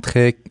pente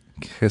très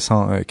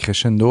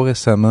crescendo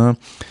récemment.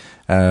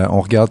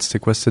 On regarde,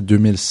 c'était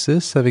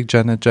 2006 avec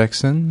Janet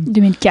Jackson?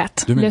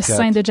 2004. Le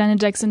sein de Janet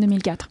Jackson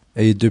 2004.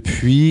 Et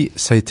depuis,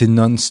 ça a été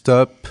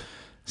non-stop,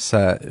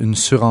 une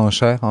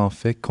surenchère en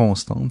fait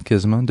constante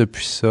quasiment.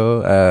 Depuis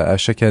ça, à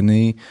chaque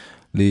année,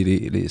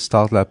 les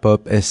stars de la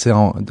pop essaient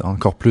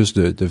encore plus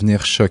de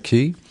venir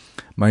choquer.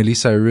 Miley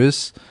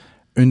Cyrus,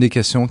 une des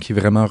questions qui est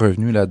vraiment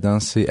revenue là-dedans,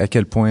 c'est à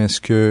quel point est-ce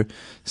que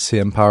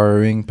c'est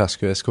empowering parce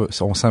que est-ce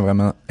qu'on sent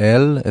vraiment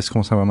elle, est-ce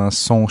qu'on sent vraiment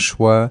son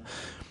choix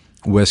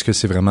ou est-ce que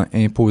c'est vraiment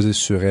imposé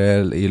sur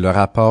elle et le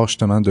rapport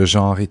justement de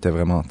genre était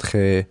vraiment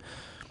très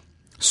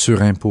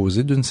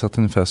surimposé d'une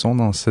certaine façon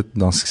dans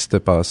ce qui s'était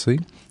passé.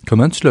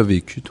 Comment tu l'as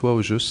vécu toi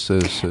au juste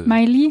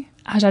Miley?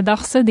 Ah,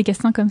 j'adore ça, des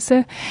questions comme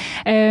ça.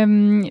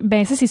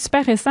 Ben ça, c'est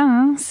super récent,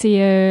 hein?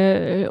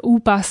 C'est au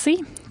passé.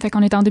 Fait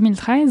qu'on est en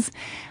 2013.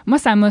 Moi,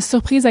 ça m'a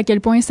surprise à quel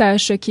point ça a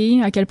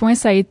choqué, à quel point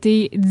ça a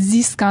été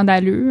dit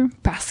scandaleux,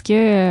 parce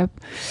que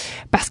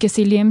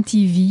c'est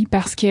l'MTV,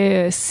 parce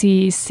que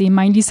c'est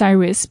Miley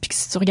Cyrus, puis que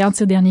si tu regardes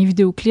ses derniers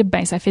vidéoclips,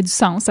 ben ça fait du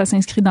sens, ça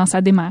s'inscrit dans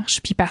sa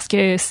démarche, puis parce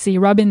que c'est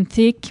Robin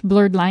Thicke,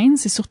 Blurred Lines,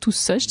 c'est surtout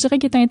ça, je dirais,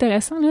 qui est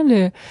intéressant,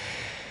 là,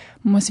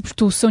 moi, c'est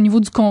plutôt ça. Au niveau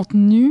du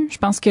contenu, je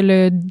pense que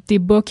le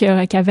débat qu'il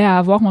y avait à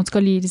avoir, ou en tout cas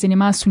les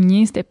éléments à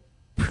souligner, c'était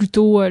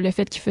plutôt le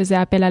fait qu'il faisait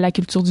appel à la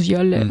culture du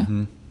viol.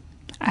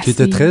 Qui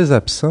était très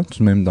absent tout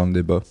de même dans le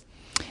débat.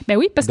 Ben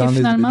oui, parce que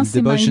finalement, c'est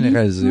débat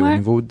généralisé. Au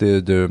niveau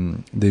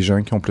des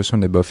gens qui ont plus un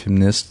débat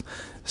féministe,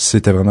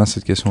 c'était vraiment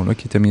cette question-là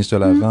qui était mise de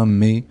l'avant,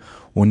 mais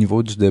au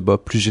niveau du débat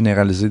plus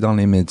généralisé dans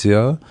les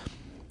médias,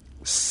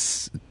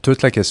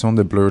 toute la question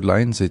de Blurred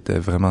Lines était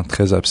vraiment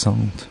très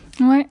absente.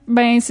 Ouais,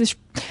 ben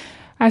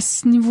à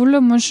ce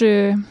niveau-là, moi,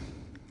 je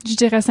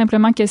dirais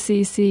simplement que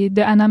c'est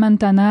de Hannah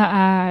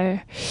Montana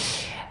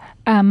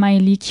à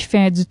Miley qui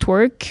fait du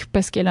twerk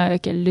parce qu'elle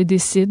le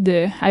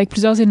décide avec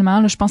plusieurs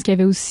éléments. Là, je pense qu'il y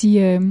avait aussi,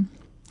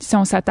 si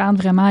on s'attarde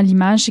vraiment à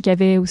l'image, c'est qu'il y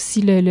avait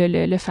aussi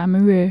le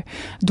fameux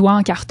doigt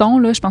en carton.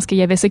 Là, je pense qu'il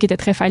y avait ça qui était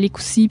très phallique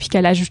aussi, puis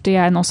qu'elle ajoutait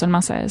à non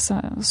seulement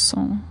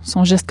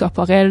son geste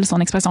corporel, son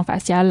expression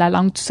faciale, la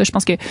langue, tout ça. Je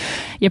pense que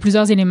il y a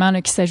plusieurs éléments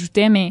là, qui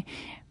s'ajoutaient, mais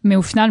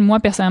au final,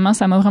 moi, personnellement,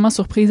 ça m'a vraiment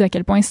surprise à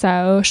quel point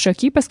ça a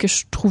choqué parce que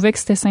je trouvais que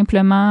c'était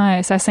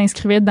simplement, ça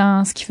s'inscrivait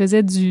dans ce qui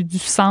faisait du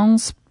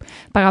sens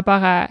par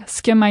rapport à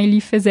ce que Miley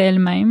faisait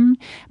elle-même,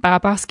 par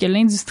rapport à ce que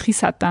l'industrie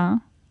s'attend.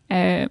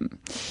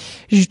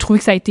 J'ai trouvé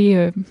que ça a été...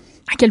 à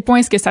quel point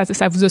est-ce que ça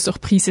vous a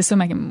surpris? C'est ça,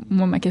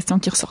 ma question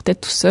qui ressortait de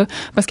tout ça.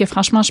 Parce que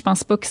franchement, je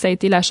pense pas que ça a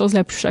été la chose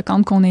la plus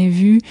choquante qu'on ait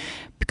vue.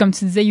 Puis comme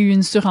tu disais, il y a eu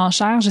une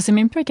surenchère. Je sais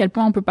même plus à quel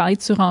point on peut parler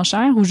de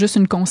surenchère ou juste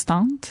une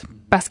constante.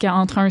 Parce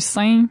qu'entre un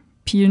sein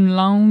puis une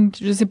langue,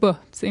 je sais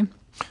pas, tu sais.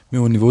 Mais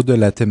au niveau de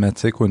la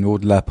thématique, au niveau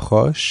de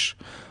l'approche,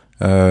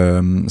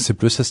 c'est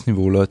plus à ce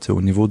niveau-là, tu sais,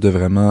 au niveau de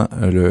vraiment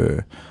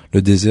le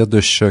désir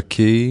de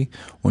choquer,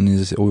 au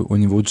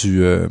niveau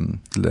de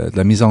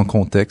la mise en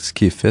contexte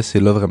qui est fait, c'est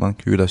là vraiment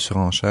qu'il y a eu la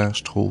surenchère,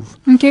 je trouve.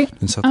 OK.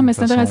 Ah, mais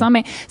c'est intéressant.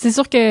 Mais c'est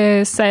sûr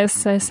que ça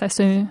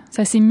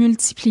s'est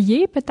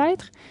multiplié,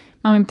 peut-être.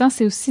 En même temps,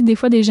 c'est aussi des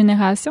fois des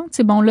générations. Tu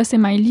sais, bon, là, c'est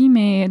Miley,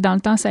 mais dans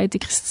le temps, ça a été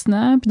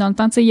Christina. Puis dans le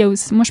temps, tu sais, il y a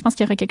aussi, moi, je pense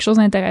qu'il y aurait quelque chose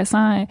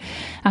d'intéressant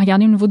à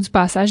regarder au niveau du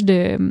passage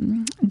de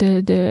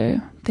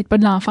peut-être pas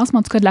de l'enfance, mais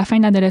en tout cas de la fin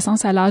de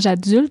l'adolescence à l'âge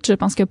adulte. Je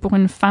pense que pour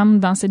une femme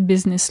dans cette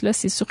business-là,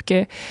 c'est sûr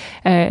que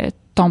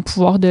ton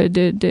pouvoir ta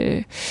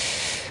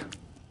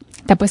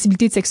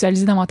possibilité de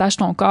sexualiser davantage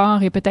ton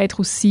corps est peut-être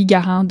aussi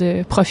garant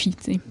de profit,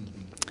 tu sais.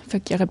 Fait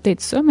qu'il y aurait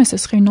peut-être ça, mais ce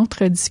serait une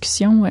autre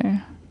discussion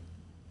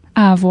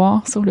à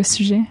avoir sur le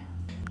sujet.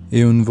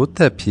 Et au niveau de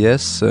ta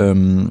pièce,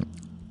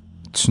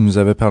 tu nous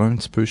avais parlé un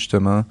petit peu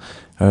justement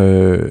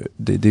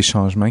des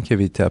changements qui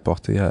avaient été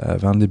apportés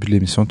avant le début de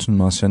l'émission. Tu nous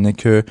mentionnais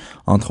que,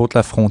 entre autres,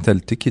 la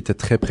frontalité qui était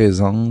très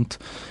présente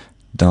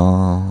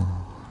dans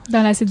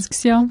la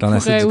séduction. Dans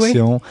la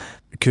séduction, oui.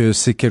 Que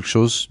c'est quelque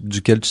chose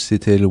duquel tu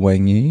s'étais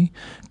éloigné.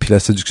 Puis la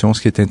séduction,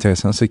 ce qui est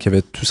intéressant, c'est qu'il y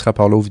avait tout ce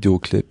rapport-là au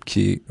vidéoclip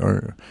qui est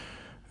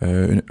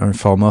un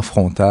format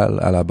frontal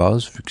à la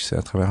base, vu que c'est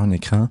à travers un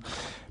écran.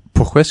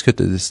 Pourquoi est-ce que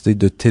tu as décidé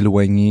de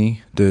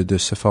t'éloigner de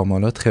ce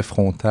format-là très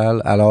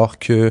frontal alors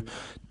que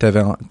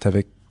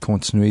t'avais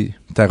continué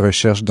ta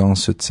recherche dans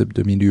ce type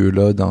de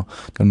milieu-là, dans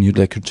le milieu de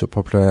la culture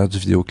populaire, du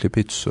vidéoclip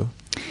et tout ça?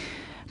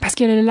 Parce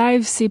que le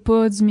live, c'est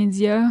pas du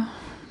média.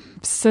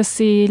 Ça,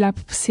 c'est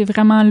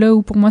vraiment là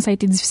où pour moi ça a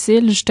été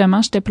difficile.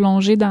 Justement, j'étais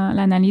plongée dans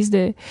l'analyse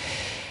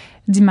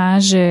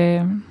d'images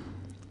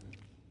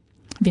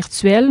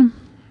virtuelles.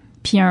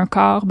 Puis un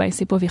corps, ben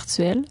c'est pas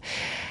virtuel.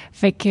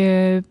 Fait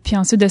que puis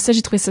ensuite de ça,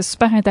 j'ai trouvé ça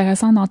super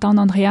intéressant d'entendre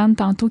Andréane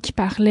tantôt qui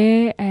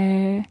parlait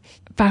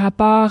par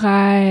rapport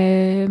à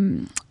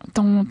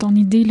ton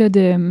idée là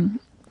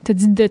t'as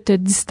dit de te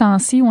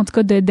distancier ou en tout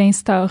cas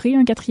d'instaurer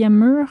un quatrième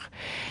mur.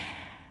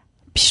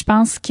 Puis je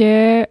pense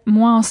que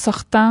moi en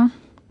sortant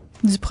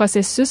du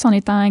processus en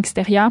étant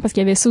extérieur, parce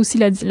qu'il y avait ça aussi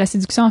la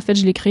séduction, en fait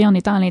je l'ai créée en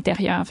étant à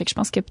l'intérieur. Fait que je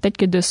pense que peut-être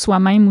que de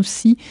soi-même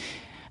aussi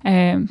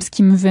ce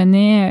qui me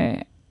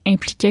venait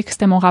impliquait que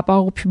c'était mon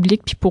rapport au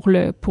public, puis pour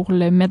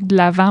le mettre de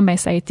l'avant, ben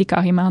ça a été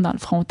carrément dans le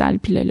frontal,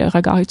 puis le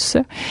regard et tout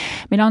ça.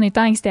 Mais là, en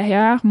étant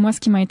extérieur, moi, ce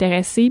qui m'a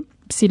intéressé,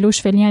 puis c'est là où je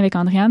fais lien avec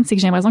Andréane, c'est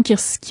que j'ai l'impression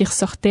qu'il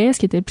ressortait. Ce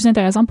qui était le plus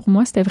intéressant pour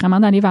moi, c'était vraiment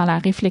d'aller vers la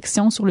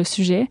réflexion sur le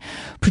sujet,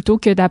 plutôt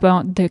que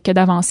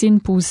d'avancer une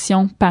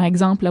position, par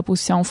exemple, la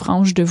position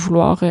franche de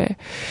vouloir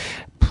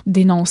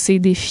dénoncer,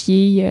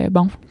 défier,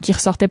 qui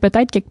ressortait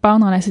peut-être quelque part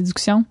dans la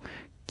séduction,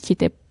 qui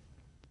était,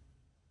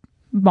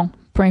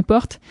 peu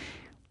importe,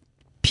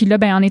 Puis là,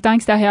 en étant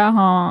extérieur,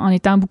 en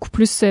étant beaucoup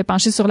plus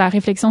penchée sur la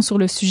réflexion sur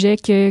le sujet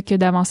que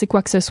d'avancer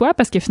quoi que ce soit,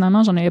 parce que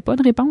finalement, j'en avais pas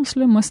de réponse,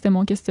 là. Moi, c'était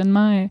mon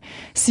questionnement.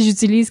 Si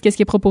j'utilise qu'est-ce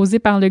qui est proposé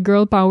par le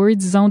girl power,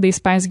 disons, des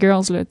Spice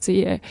Girls, là,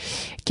 tu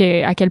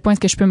sais, à quel point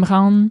est-ce que je peux me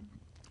rendre,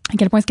 à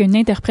quel point est-ce qu'une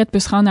interprète peut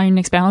se rendre à une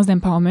expérience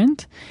d'empowerment,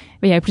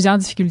 il y a plusieurs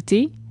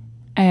difficultés.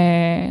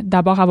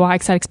 D'abord, avoir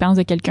accès à l'expérience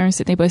de quelqu'un,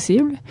 c'est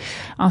impossible.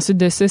 Ensuite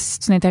de ça, si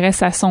tu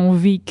t'intéresses à son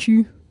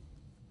vécu,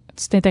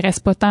 tu t'intéresses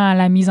pas tant à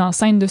la mise en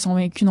scène de son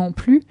vécu non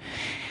plus.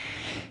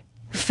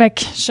 Fait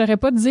que je saurais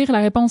pas te dire la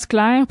réponse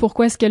claire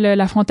pourquoi est-ce que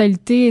la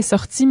frontalité est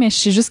sortie, mais je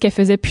sais juste qu'elle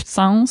faisait plus de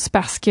sens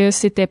parce que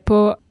c'était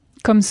pas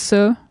comme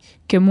ça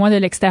que moi de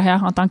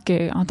l'extérieur en tant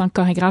que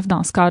chorégraphe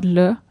dans ce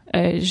cadre-là,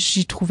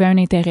 j'y trouvais un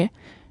intérêt.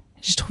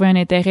 J'y trouvais un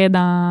intérêt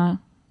dans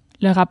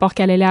le rapport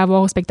qu'elle allait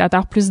avoir au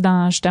spectateur, plus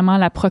dans justement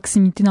la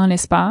proximité dans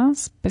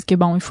l'espace, parce que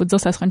il faut dire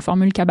ça sera une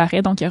formule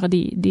cabaret, donc il y aura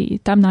des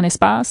tables dans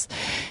l'espace.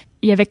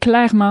 Il y avait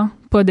clairement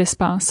pas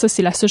d'espace. Ça,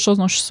 c'est la seule chose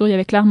dont je suis sûre. Il y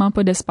avait clairement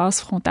pas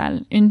d'espace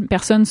frontal. Une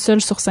personne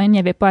seule sur scène, il n'y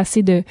avait pas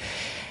assez de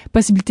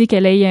possibilités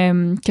qu'elle ait,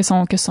 que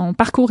son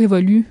parcours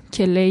évolue,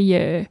 qu'elle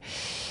ait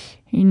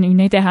une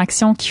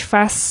interaction qui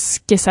fasse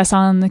que ça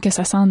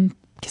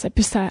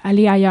puisse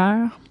aller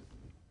ailleurs.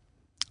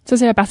 Ça,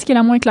 c'est la partie qui est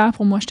la moins claire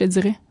pour moi, je te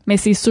dirais. Mais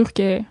c'est sûr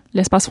que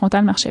l'espace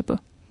frontal marchait pas.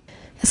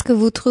 Est-ce que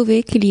vous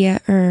trouvez qu'il y a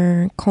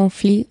un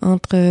conflit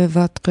entre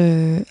votre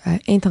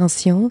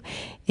intention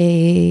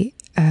et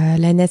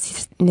la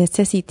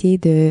nécessité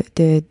de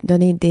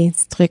donner des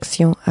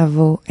instructions à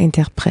vos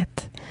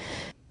interprètes?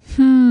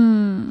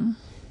 On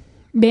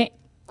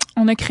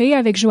a créé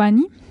avec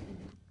Joanie.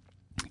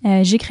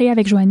 J'ai créé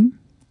avec Joanie.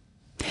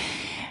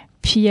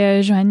 Puis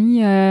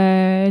Joanie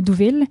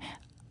Douville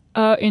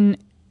a une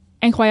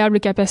incroyable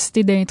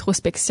capacité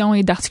d'introspection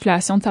et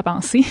d'articulation de sa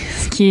pensée,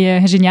 ce qui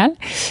est génial.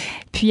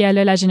 Puis elle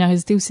a la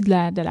générosité aussi de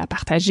la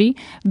partager.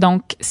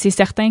 Donc c'est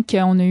certain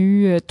qu'on a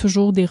eu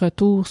toujours des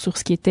retours sur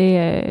ce qui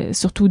était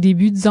surtout au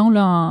début, disons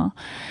là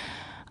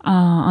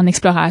en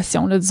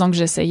exploration. Là, disons que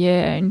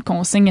j'essayais une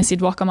consigne, essayer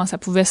de voir comment ça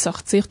pouvait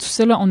sortir, tout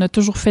ça. Là, on a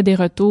toujours fait des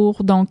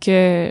retours. Donc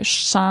je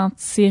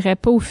sentirais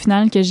pas au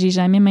final que j'ai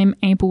jamais même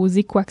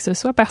imposé quoi que ce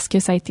soit parce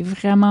que ça a été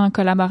vraiment en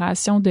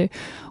collaboration de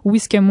oui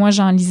ce que moi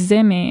j'en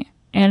lisais, mais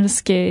elle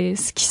ce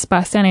qui se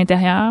passait à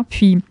l'intérieur.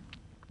 Puis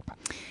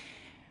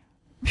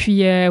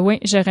oui,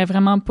 j'aurais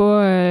vraiment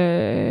pas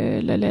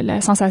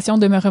la sensation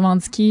de me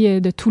revendiquer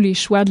de tous les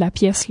choix de la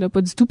pièce, là,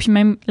 pas du tout. Puis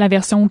même la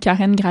version où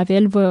Karen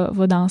Gravel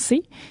va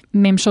danser.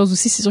 Même chose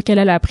aussi, c'est sûr qu'elle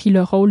a pris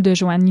le rôle de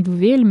Joanie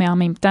Douville, mais en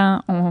même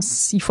temps,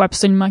 il faut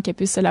absolument qu'elle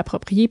puisse se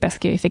l'approprier parce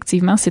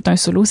qu'effectivement, c'est un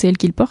solo, c'est elle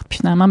qui le porte. Puis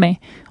finalement,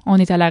 on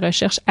est à la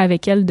recherche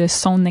avec elle de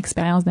son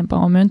expérience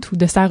d'empowerment ou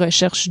de sa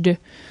recherche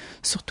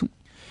surtout.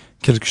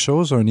 Quelque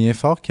chose, un lien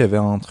fort qu'il y avait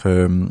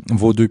entre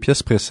vos deux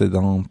pièces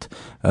précédentes,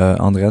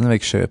 Andréane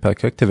avec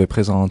Sherepaka, que tu avais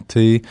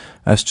présenté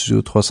à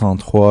Studio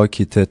 303,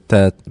 qui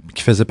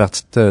faisait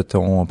partie de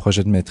ton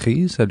projet de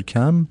maîtrise à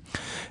l'UQAM,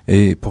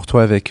 et pour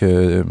toi avec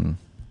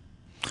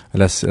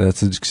la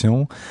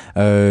séduction,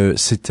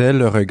 c'était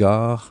le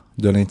regard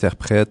de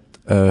l'interprète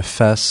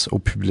face au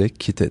public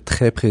qui était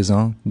très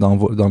présent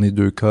dans les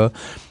deux cas,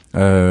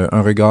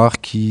 un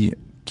regard qui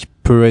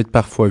peut être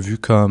parfois vu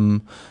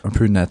comme un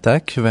peu une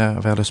attaque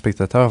vers le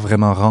spectateur,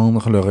 vraiment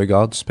rendre le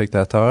regard du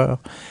spectateur.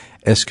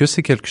 Est-ce que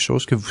c'est quelque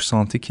chose que vous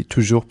sentez qui est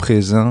toujours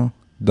présent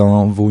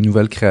dans vos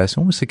nouvelles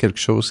créations ou c'est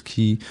quelque chose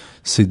qui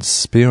s'est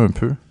dissipé un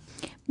peu?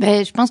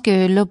 Je pense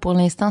que là, pour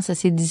l'instant, ça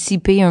s'est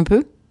dissipé un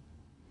peu.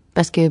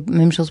 Parce que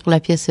même chose pour la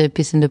pièce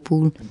Piss in the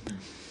Pool,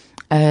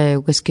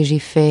 où est-ce que j'ai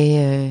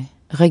fait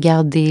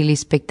regarder les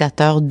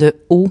spectateurs de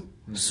haut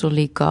sur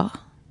les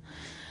corps.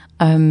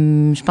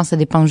 Je pense que ça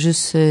dépend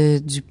juste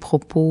du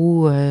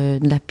propos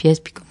de la pièce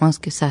puis comment est-ce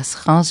que ça se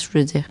rend. Je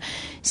veux dire,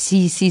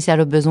 si ça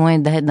a besoin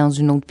d'être dans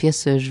une autre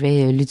pièce, je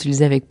vais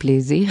l'utiliser avec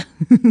plaisir.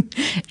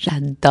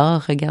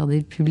 J'adore regarder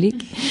le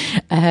public.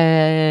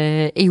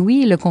 Et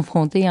oui, le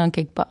confronter en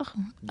quelque part.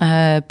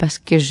 Parce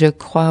que je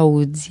crois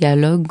au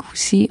dialogue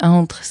aussi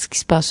entre ce qui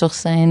se passe sur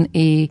scène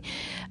et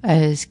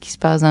ce qui se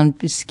passe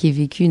ce qui est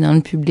vécu dans le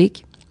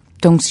public.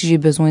 Donc, si j'ai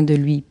besoin de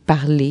lui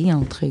parler,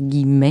 entre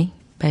guillemets,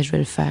 je vais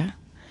le faire.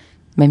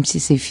 Même si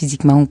c'est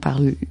physiquement ou par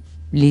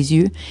les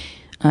yeux.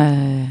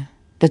 De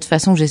toute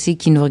façon, je sais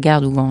qu'ils nous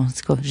regardent, ou en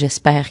tout cas,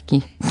 j'espère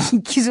qu'ils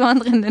sont en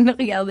train de nous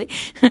regarder.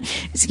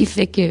 Ce qui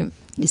fait que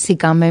c'est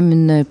quand même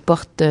une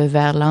porte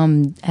vers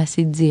l'âme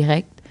assez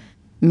directe.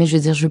 Mais je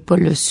veux dire, je veux pas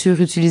le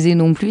surutiliser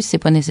non plus. C'est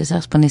pas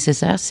nécessaire, c'est pas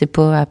nécessaire. C'est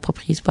pas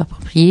approprié, c'est pas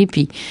approprié.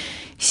 Puis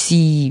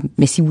si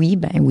oui,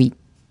 oui.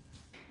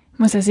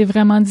 Moi, ça s'est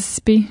vraiment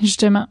dissipé.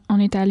 Justement, on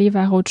est allé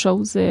vers autre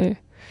chose.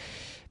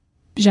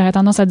 J'aurais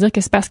tendance à dire que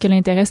c'est parce que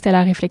l'intérêt, c'était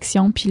la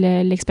réflexion puis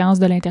l'expérience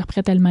de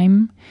l'interprète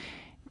elle-même.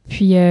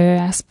 Puis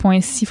à ce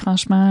point-ci,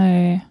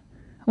 franchement,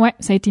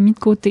 ça a été mis de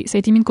côté. Ça a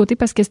été mis de côté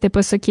parce que c'était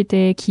pas ça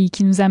qui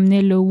nous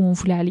amenait là où on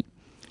voulait aller.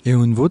 Et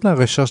au niveau de la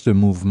recherche de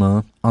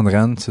mouvement,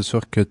 Andréane, c'est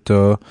sûr que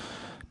t'as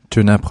tu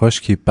as une approche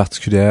qui est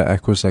particulière à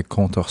cause de la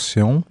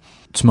contorsion.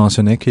 Tu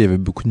mentionnais qu'il y avait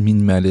beaucoup de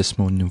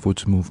minimalisme au niveau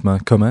du mouvement.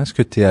 Comment est-ce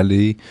que tu es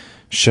allé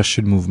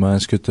chercher le mouvement?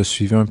 Est-ce que tu as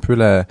suivi un peu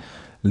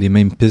les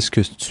mêmes pistes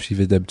que tu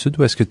suivais d'habitude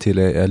ou est-ce que tu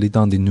es allé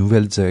dans des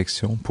nouvelles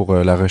directions pour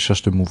la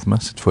recherche de mouvement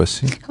cette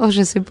fois-ci? Oh,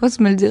 je sais pas,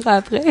 tu me le diras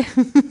après.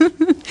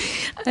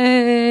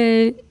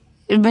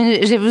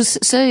 J'ai vu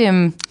ça,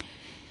 je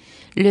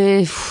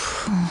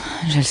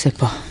le sais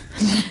pas.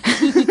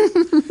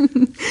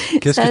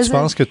 Qu'est-ce que tu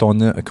penses que ton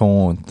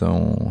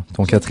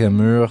quatrième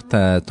mur,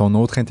 ton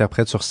autre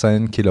interprète sur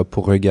scène qui est là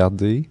pour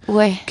regarder,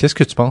 ouais. Qu'est-ce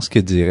que tu penses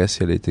qu'elle dirait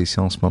si elle était ici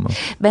en ce moment?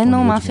 Ben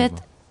non, mais en fait,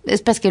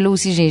 c'est parce que là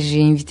aussi,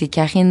 j'ai invité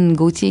Karine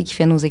Gauthier qui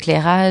fait nos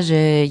éclairages.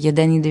 Il y a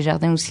Dany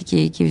Desjardins aussi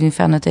qui est venue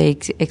faire notre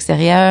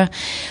extérieur.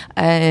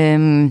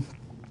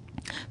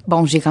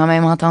 Bon, j'ai quand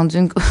même entendu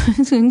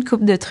une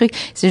couple de trucs.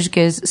 C'est juste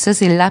que ça,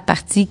 c'est la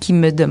partie qui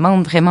me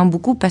demande vraiment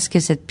beaucoup parce que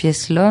cette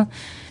pièce-là,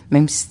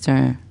 même si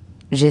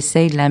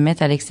j'essaye de la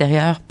mettre à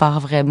l'extérieur,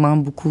 part vraiment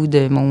beaucoup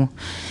de mon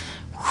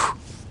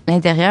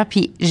l'intérieur.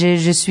 Puis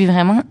je suis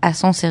vraiment à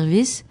son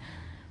service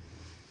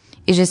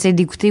et j'essaie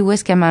d'écouter où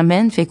est-ce qu'elle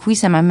m'amène. Fait que oui,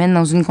 ça m'amène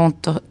dans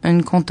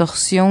une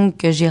contorsion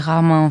que j'ai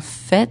rarement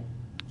faite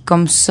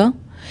comme ça.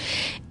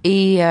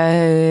 Et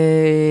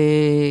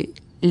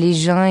les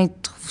gens ils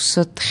trouvent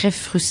ça très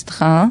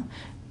frustrant,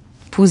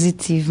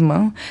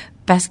 positivement,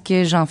 parce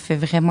que j'en fais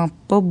vraiment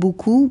pas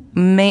beaucoup,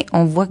 mais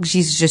on voit que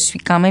je suis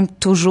quand même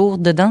toujours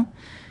dedans.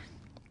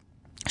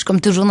 Je suis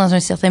comme toujours dans un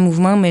certain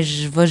mouvement, mais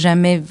je vais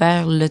jamais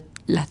vers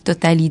la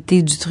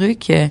totalité du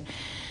truc.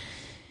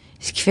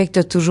 Ce qui fait que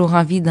t'as toujours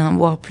envie d'en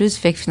voir plus.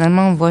 Fait que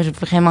finalement, on voit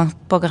vraiment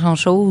pas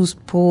grand-chose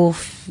pour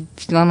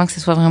finalement que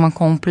ce soit vraiment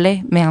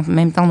complet. Mais en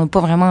même temps, on n'a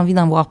pas vraiment envie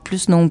d'en voir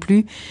plus non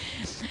plus.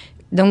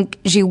 Donc,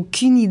 j'ai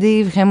aucune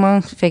idée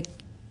vraiment. Fait que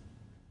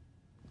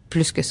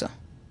plus que ça.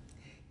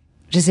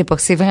 Je sais pas.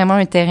 C'est vraiment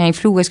un terrain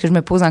flou où est-ce que je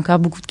me pose encore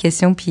beaucoup de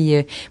questions. Puis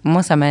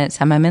moi, ça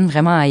m'amène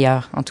vraiment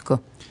ailleurs, en tout cas.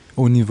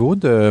 Au niveau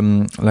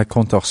de la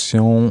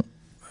contorsion,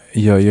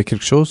 il y a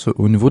quelque chose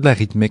au niveau de la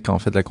rythmique, en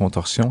fait, de la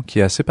contorsion, qui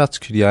est assez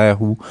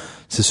particulière où,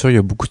 c'est sûr, il y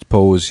a beaucoup de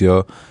pauses. Il y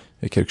a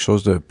quelque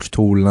chose de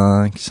plutôt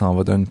lent qui s'en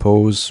va d'une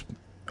pause.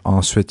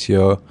 Ensuite, il y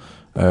a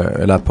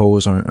la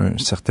pause, un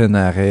certain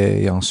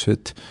arrêt et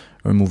ensuite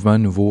un mouvement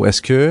nouveau.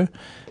 Est-ce que,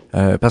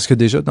 parce que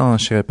déjà dans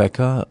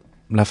Sherepaka,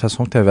 la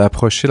façon que tu avais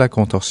approché la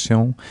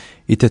contorsion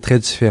était très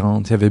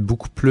différente. Il y avait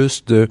beaucoup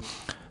plus de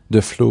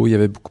flow, il y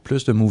avait beaucoup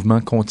plus de mouvements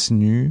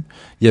continus.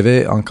 Il y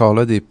avait encore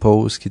là des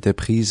pauses qui étaient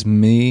prises,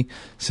 mais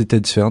c'était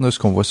différent de ce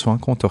qu'on voit souvent en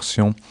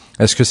contorsion.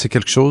 Est-ce que c'est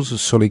quelque chose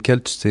sur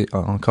lequel tu t'es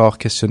encore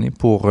questionné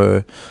pour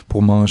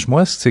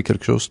Mange-moi? Est-ce que c'est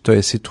quelque chose que tu as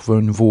essayé de trouver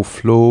un nouveau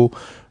flow,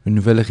 une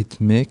nouvelle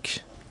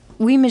rythmique?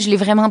 Oui, mais je l'ai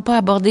vraiment pas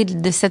abordé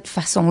de cette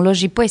façon-là.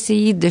 J'ai pas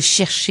essayé de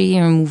chercher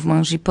un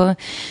mouvement. J'ai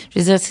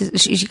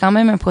quand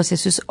même un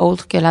processus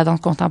autre que la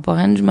danse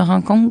contemporaine. Je me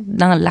rends compte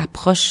dans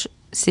l'approche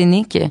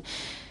scénique.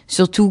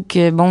 Surtout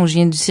que, bon, je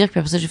viens du cirque, puis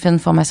après ça, j'ai fait une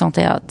formation en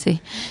théâtre, tu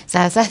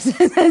sais. Ça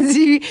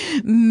dit,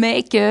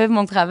 mais que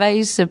mon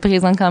travail se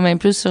présente quand même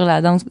plus sur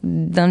la danse,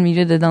 dans le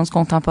milieu de danse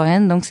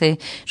contemporaine. Donc, je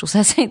trouve ça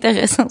assez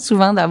intéressant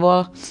souvent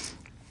d'avoir,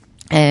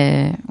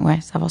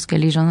 savoir ce que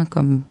les gens,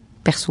 comme,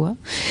 perçoivent.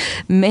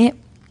 Mais,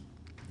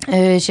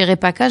 chez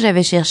Repaka,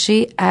 j'avais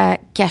cherché à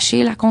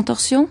cacher la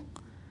contorsion.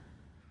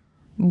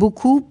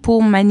 Beaucoup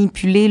pour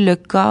manipuler le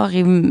corps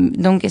et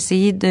donc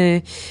essayer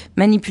de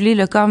manipuler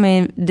le corps,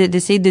 mais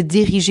d'essayer de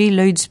diriger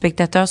l'œil du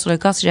spectateur sur le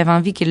corps. Si j'avais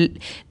envie que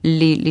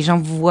les gens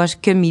voient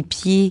que mes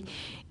pieds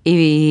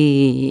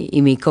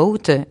et mes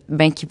côtes,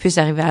 ben qu'ils puissent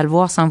arriver à le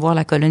voir sans voir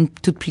la colonne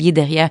toute pliée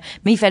derrière.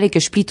 Mais il fallait que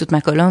je plie toute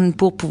ma colonne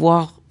pour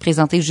pouvoir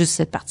présenter juste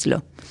cette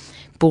partie-là,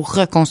 pour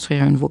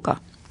reconstruire un nouveau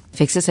corps.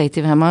 Fait que ça a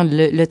été vraiment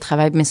le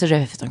travail. Mais ça,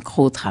 j'avais fait un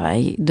gros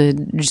travail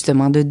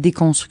justement de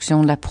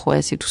déconstruction de la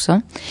prouesse et tout ça.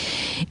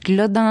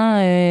 Là,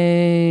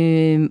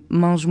 dans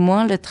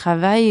Mange-moi, le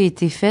travail a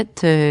été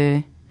fait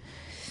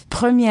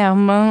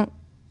premièrement.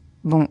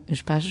 Bon,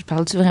 je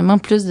parle-tu vraiment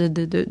plus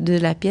de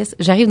la pièce?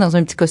 J'arrive dans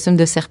un petit costume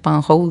de serpent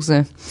rose.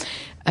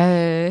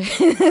 Très,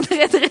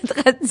 très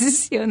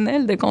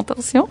traditionnel de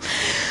contorsion,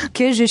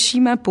 que je chie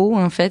ma peau,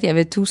 en fait. Il y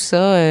avait tout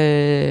ça,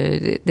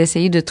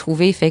 d'essayer de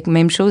trouver. Fait que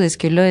même chose, est-ce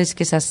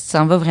que ça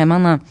s'en va vraiment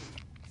dans...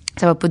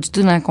 Ça va pas du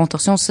tout dans la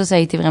contorsion. Ça a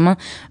été vraiment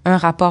un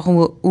rapport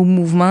au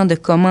mouvement de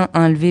comment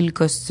enlever le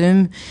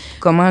costume,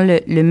 comment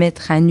le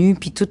mettre à nu,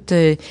 puis toute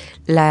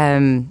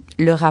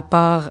le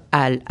rapport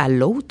à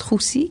l'autre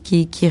aussi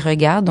qui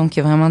regarde. Donc, il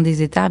y a vraiment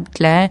des étapes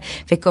claires.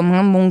 Fait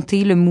comment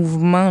monter le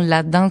mouvement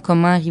là-dedans,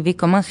 comment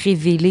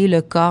révéler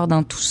le corps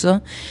dans tout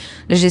ça.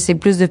 Là, j'essaie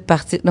plus de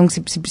partir. Donc,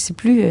 c'est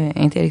plus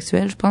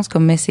intellectuel, je pense,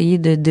 comme essayer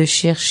de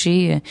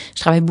chercher.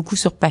 Je travaille beaucoup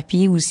sur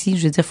papier aussi.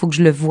 Je veux dire, faut que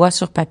je le vois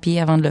sur papier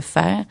avant de le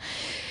faire.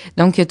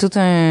 Donc, il y a tout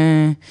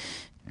un...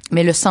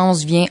 Mais le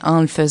sens vient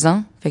en le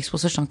faisant. Fait que c'est pour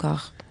ça que je suis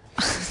encore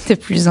de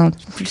plus en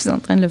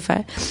train de le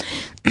faire.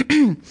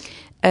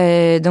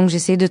 Donc,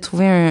 j'essayais de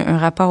trouver un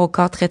rapport au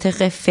corps très,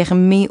 très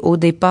fermé au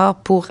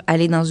départ pour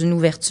aller dans une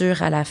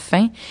ouverture à la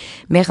fin.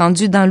 Mais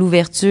rendu dans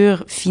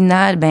l'ouverture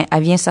finale, ben,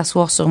 elle vient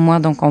s'asseoir sur moi,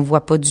 donc on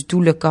voit pas du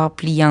tout le corps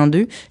plié en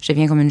deux. Je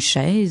deviens comme une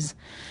chaise.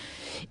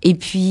 Et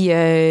puis,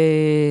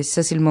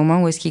 ça, c'est le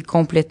moment où est-ce qu'il est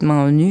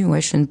complètement nu.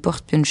 Ouais, je suis une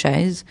porte puis une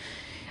chaise.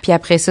 Puis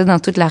après ça, dans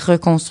toute la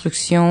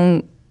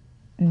reconstruction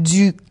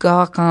du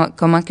corps,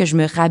 comment que je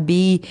me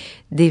rhabille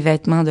des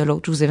vêtements de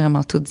l'autre. Je vous ai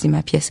vraiment tout dit,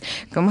 ma pièce.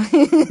 Comment que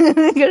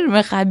je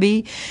me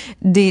rhabille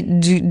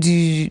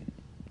des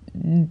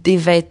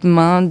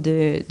vêtements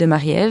de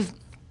Marie-Ève,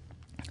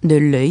 de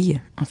l'œil,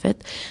 en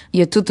fait. Il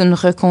y a toute une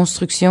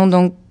reconstruction,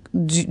 donc,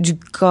 du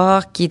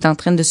corps qui est en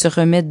train de se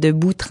remettre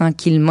debout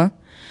tranquillement.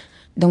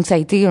 Donc, ça a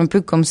été un peu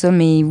comme ça,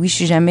 mais oui,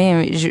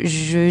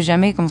 je veux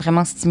jamais comme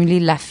vraiment stimuler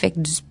l'affect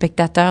du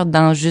spectateur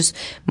dans juste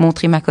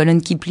montrer ma colonne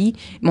qui plie.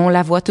 Mais on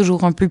la voit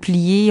toujours un peu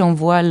pliée, on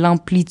voit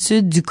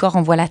l'amplitude du corps,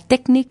 on voit la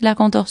technique de la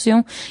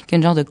contorsion, qui est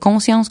une genre de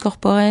conscience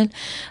corporelle,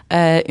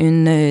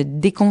 une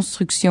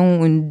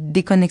déconstruction, une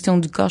déconnexion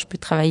du corps. Je peux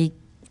travailler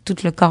tout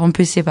le corps un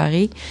peu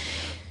séparé.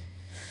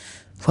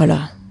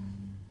 Voilà.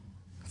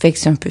 Fait que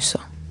c'est un peu ça.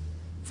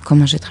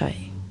 Comment j'ai travaillé.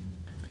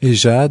 Et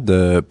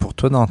Jade, pour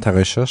toi, dans ta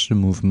recherche de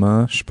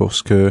mouvement, je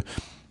suppose que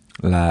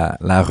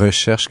la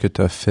recherche que tu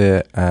as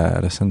fait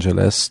à Los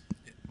Angeles,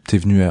 t'es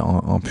venu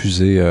en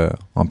puiser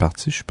en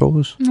partie, je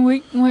suppose?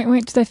 Oui,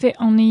 tout à fait.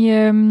 On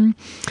est...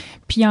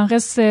 puis il en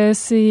reste,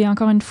 c'est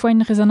encore une fois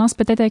une résonance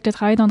peut-être avec le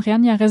travail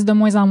d'Andréane, il en reste de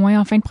moins en moins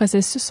en fin de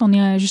processus. On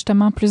est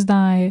justement plus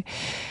dans...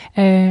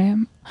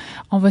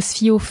 on va se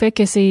fier au fait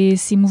que ces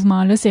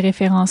mouvements-là, ces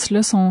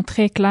références-là sont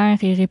très claires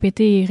et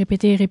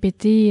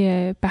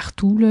répétées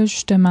partout, là,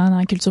 justement, dans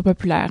la culture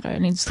populaire,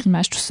 l'industrie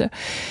image, tout ça.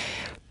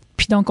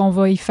 Puis donc, on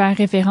va y faire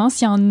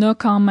référence. Il y en a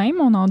quand même,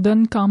 on en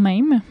donne quand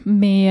même,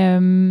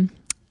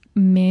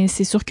 mais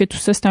c'est sûr que tout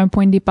ça, c'est un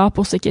point de départ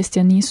pour se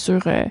questionner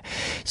sur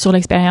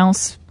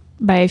l'expérience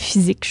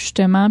physique,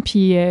 justement,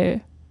 puis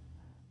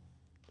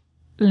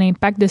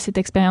l'impact de cette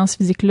expérience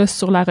physique-là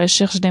sur la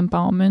recherche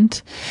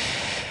d'empowerment.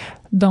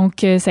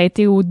 Donc, ça a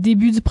été au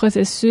début du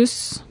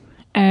processus.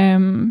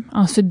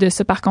 Ensuite de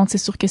ça, par contre, c'est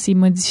sûr que c'est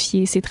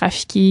modifié, c'est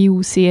trafiqué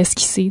ou c'est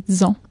esquissé,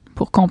 disons,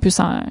 pour qu'on puisse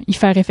y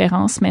faire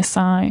référence, mais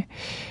sans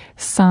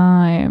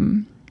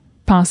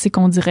penser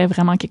qu'on dirait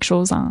vraiment quelque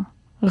chose en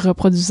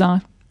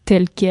reproduisant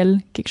tel quel,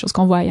 quelque chose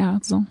qu'on voit ailleurs,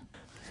 disons.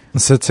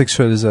 Cette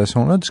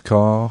sexualisation-là du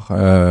corps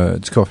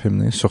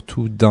féminin,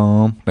 surtout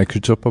dans la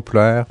culture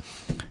populaire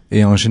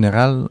et en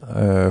général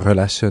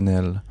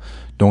relationnelle.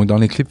 Donc, dans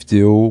les clips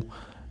vidéo,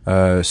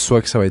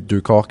 soit que ça va être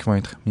deux corps qui vont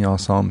être mis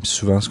ensemble. Puis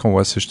souvent, ce qu'on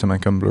voit, c'est justement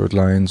comme Blurred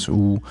Lines,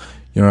 où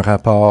il y a un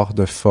rapport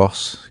de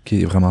force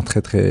qui est vraiment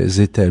très, très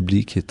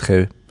établi, qui est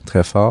très,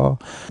 très fort.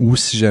 Ou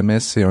si jamais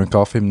c'est un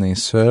corps féminin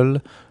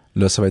seul,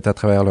 là, ça va être à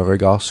travers le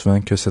regard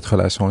souvent que cette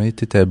relation-là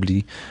est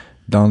établie.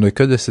 Dans le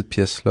cas de cette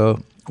pièce-là,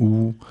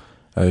 où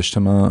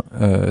justement,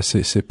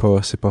 c'est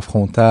pas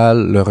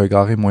frontal, le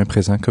regard est moins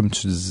présent, comme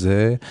tu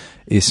disais,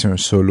 et c'est un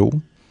solo.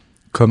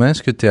 Comment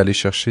est-ce que tu es allé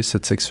chercher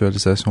cette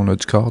sexualisation-là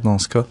du corps dans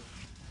ce cas?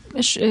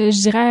 Je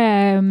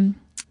dirais,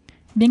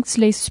 bien que tu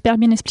l'aies super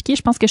bien expliqué,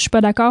 je pense que je suis pas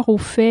d'accord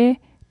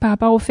par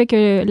rapport au fait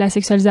que la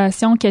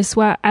sexualisation, qu'elle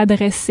soit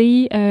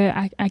adressée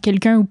à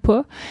quelqu'un ou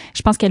pas,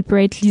 je pense qu'elle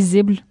peut être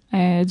lisible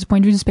du point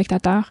de vue du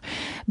spectateur.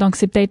 Donc,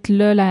 c'est peut-être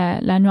là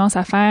la nuance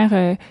à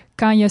faire.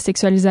 Quand il y a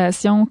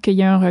sexualisation, qu'il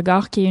y a un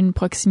regard, qu'il y a une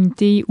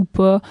proximité ou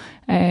pas,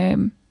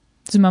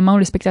 du moment où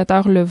le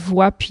spectateur le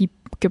voit, puis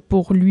que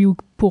pour lui ou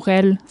pour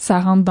elle, ça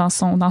rentre dans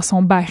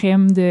son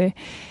barème de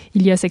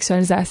il y a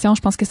sexualisation,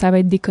 je pense que ça va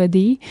être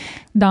décodé.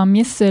 Dans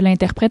Miss,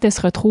 l'interprète, elle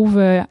se retrouve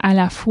à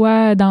la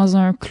fois dans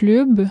un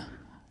club,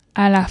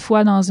 à la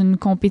fois dans une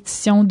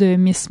compétition de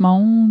Miss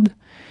Monde,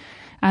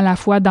 à la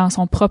fois dans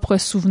son propre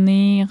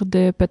souvenir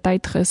de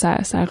peut-être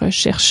sa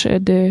recherche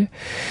de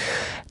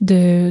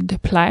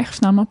plaire,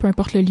 finalement, peu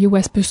importe le lieu où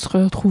elle peut se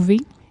retrouver.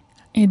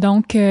 Et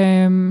donc,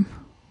 il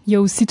y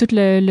a aussi tout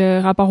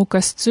le rapport au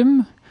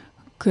costume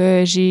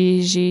que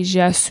j'ai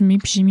assumé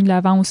puis j'ai mis de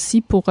l'avant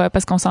aussi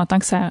parce qu'on s'entend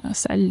que ça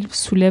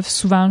soulève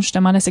souvent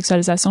justement la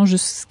sexualisation,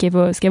 juste ce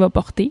qu'elle va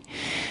porter.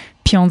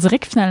 Puis on dirait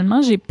que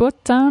finalement j'ai pas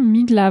tant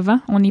mis de l'avant.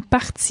 On est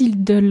parti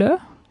de là.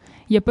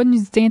 Il y a pas de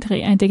nudité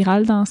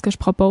intégrale dans ce que je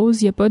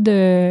propose. Il y a pas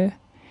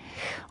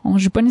on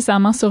joue pas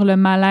nécessairement sur le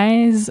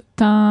malaise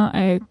tant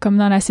comme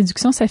dans la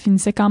séduction, ça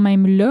finissait quand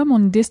même là.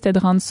 Mon idée c'était de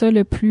rendre ça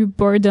le plus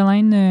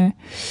borderline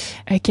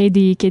qu'il y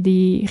ait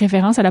des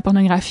références à la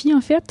pornographie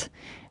en fait.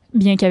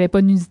 Bien qu'il n'y avait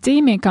pas de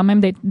nudité, mais quand même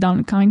d'être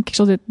dans quand même quelque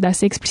chose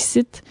d'assez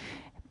explicite.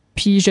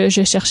 Puis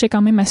je cherchais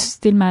quand même à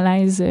susciter le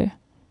malaise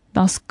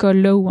dans ce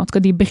cas-là, ou en tout cas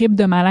des bribes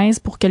de malaise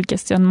pour que le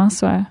questionnement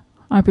soit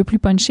un peu plus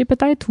punché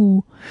peut-être,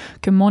 ou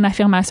que mon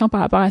affirmation par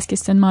rapport à ce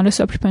questionnement-là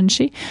soit plus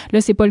punché. Là,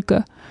 c'est pas le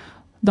cas.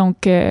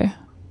 Donc,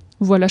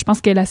 voilà, je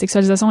pense que la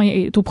sexualisation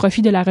est au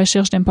profit de la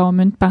recherche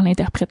d'empowerment par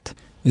l'interprète.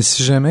 Et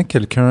si jamais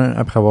quelqu'un,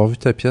 après avoir vu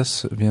ta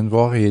pièce, vient te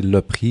voir et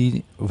l'a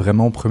pris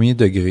vraiment au premier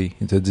degré,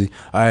 il te dit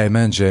 « Hey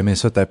man, j'ai aimé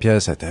ça ta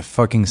pièce, elle était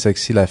fucking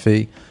sexy la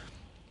fille »,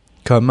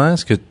 comment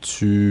est-ce que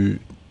tu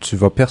tu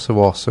vas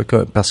percevoir ça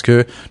parce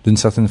que d'une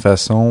certaine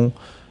façon,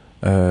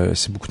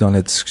 c'est beaucoup dans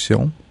la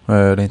discussion,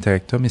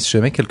 l'interacta, mais si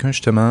jamais quelqu'un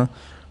justement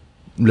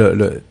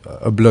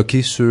a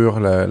bloqué sur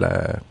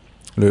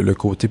le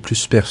côté plus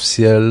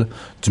superficiel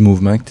du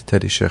mouvement que tu es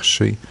allé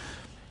chercher,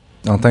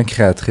 en tant que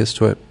créatrice,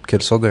 toi,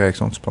 quelle sorte de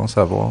réaction tu penses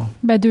avoir?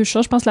 Ben, 2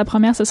 choses. Je pense que la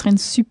première, ce serait une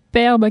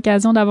superbe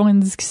occasion d'avoir une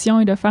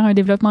discussion et de faire un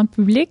développement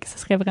public. Ce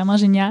serait vraiment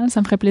génial. Ça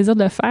me ferait plaisir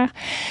de le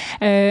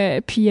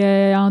faire. Puis,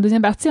 en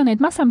deuxième partie,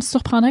 honnêtement, ça me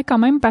surprendrait quand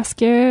même parce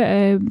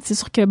que c'est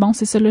sûr que, bon,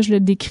 c'est ça, là, je le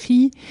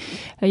décris.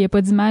 Il n'y a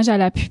pas d'image à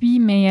l'appui,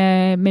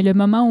 mais le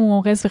moment où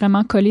on reste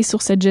vraiment collé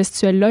sur cette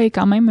gestuelle-là est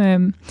quand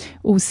même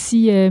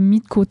aussi mis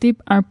de côté,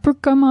 un peu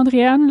comme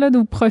Andréane, là,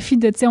 au profit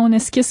de, tu sais, on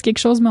esquisse quelque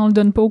chose, mais on le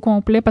donne pas au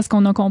complet parce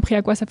qu'on a compris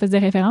à quoi ça faisait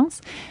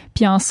référence.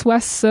 Puis en soi,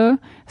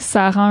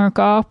 ça rend un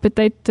corps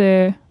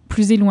peut-être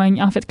plus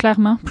éloigné, en fait,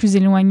 clairement plus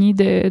éloigné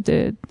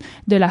de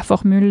la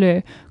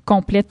formule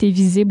complète et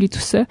visible et tout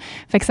ça.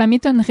 Fait que ça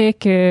m'étonnerait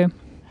que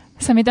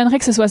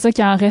ce soit ça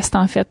qui en reste,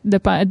 en fait,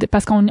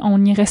 parce qu'on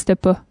n'y reste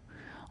pas.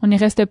 On n'y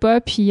reste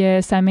pas, puis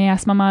ça met à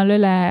ce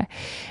moment-là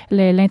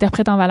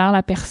l'interprète en valeur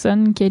la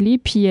personne qu'elle est,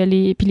 puis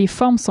les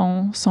formes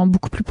sont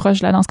beaucoup plus proches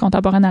de la danse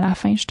contemporaine à la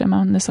fin,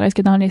 justement, ne serait-ce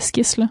que dans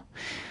l'esquisse, là,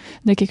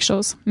 de quelque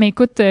chose. Mais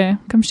écoute,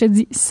 comme je te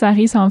dis, si ça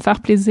arrive, ça va me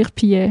faire plaisir,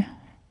 puis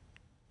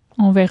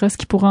on verra ce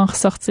qui pourra en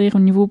ressortir au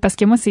niveau... Parce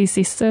que moi, c'est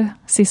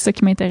ça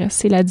qui m'intéresse,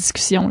 c'est la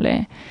discussion,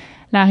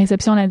 la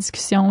réception, la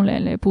discussion,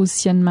 le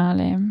positionnement,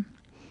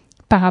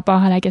 par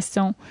rapport à la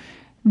question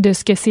de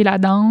ce que c'est la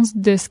danse,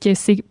 de ce que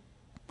c'est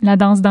la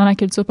danse dans la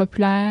culture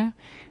populaire,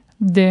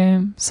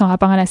 de son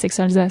rapport à la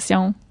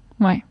sexualisation.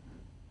 Ouais.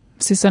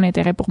 C'est ça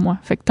l'intérêt pour moi.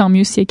 Fait que tant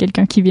mieux s'il y a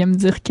quelqu'un qui vient me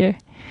dire que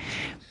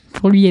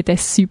pour lui, il était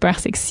super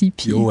sexy.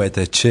 Puis, yo, elle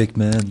était chic,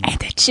 man. Elle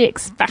était chic,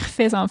 c'est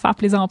parfait, ça va me faire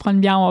plaisir, on prend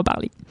une bière, on va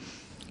parler.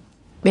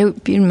 Mais oui,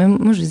 puis même,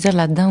 moi, je veux dire,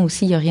 là-dedans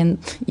aussi, il y a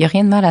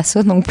rien de mal à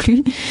ça non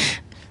plus.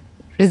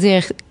 Je veux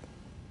dire,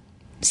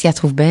 si elle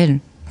trouve belle,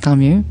 tant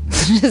mieux.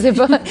 Je sais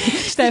pas. Tout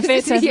à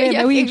fait. Il y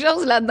a quelque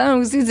chose là-dedans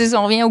aussi. Si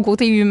on revient au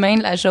côté humain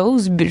de la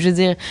chose, je veux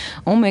dire,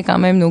 on met quand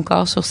même nos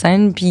corps sur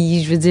scène,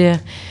 puis je veux dire,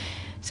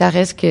 ça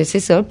reste que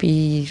c'est ça,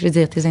 puis je veux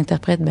dire, tes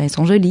interprètes, ben, ils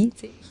sont jolis,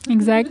 tu sais.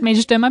 Exact. Mais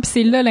justement, puis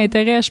c'est là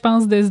l'intérêt, je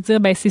pense, de se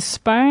dire, ben, c'est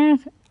super.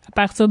 À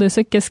partir de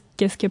ça,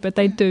 qu'est-ce que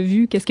peut-être t'as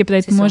vu, qu'est-ce que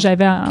peut-être moi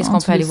j'avais en Qu'est-ce qu'on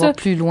peut aller voir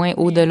plus loin,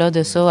 au-delà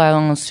de ça,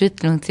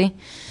 ensuite, là, tu sais.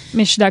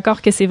 Mais je suis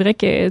d'accord que c'est vrai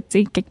que, tu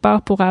sais, quelque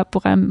part, pour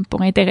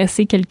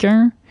intéresser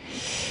quelqu'un,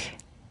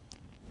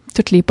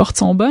 toutes les portes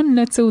sont bonnes,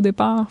 là, tu sais, au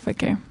départ. Fait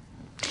que. Moi,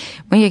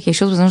 il y a quelque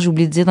chose, par exemple, j'ai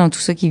oublié de dire dans tout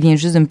ça qui vient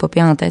juste de me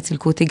popper en tête, c'est le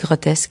côté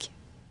grotesque,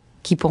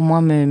 qui pour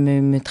moi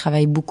me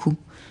travaille beaucoup.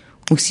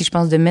 Aussi, je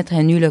pense, de mettre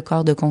à nu le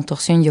corps de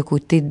contorsion, il y a un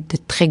côté de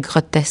très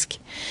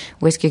grotesque.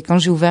 Où est-ce que quand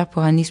j'ai ouvert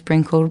pour Annie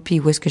Sprinkle, puis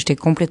où est-ce que j'étais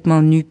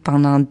complètement nue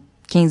pendant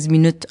 15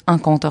 minutes en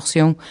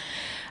contorsion,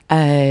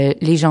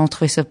 les gens ont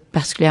trouvé ça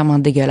particulièrement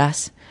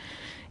dégueulasse.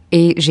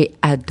 Et j'ai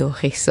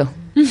adoré ça.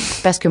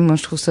 Parce que moi,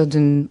 je trouve ça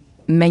d'une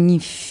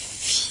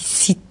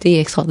magnificité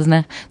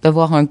extraordinaire de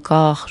voir un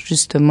corps,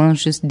 justement,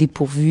 juste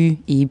dépourvu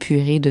et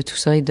épuré de tout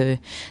ça et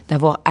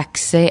d'avoir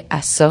accès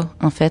à ça,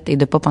 en fait, et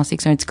de pas penser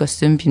que c'est un petit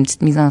costume puis une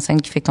petite mise en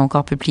scène qui fait que ton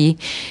corps peut plier,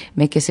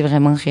 mais que c'est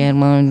vraiment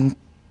réellement un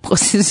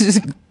processus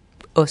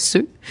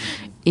osseux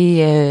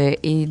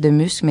et de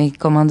muscles, mais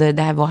comment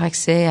d'avoir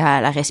accès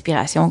à la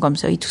respiration comme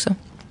ça et tout ça.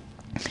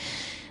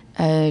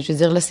 Je veux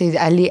dire, là, c'est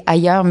aller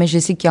ailleurs, mais je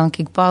sais qu'en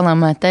quelque part dans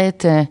ma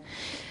tête,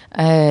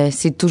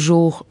 c'est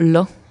toujours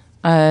là.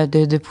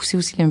 De pousser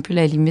aussi un peu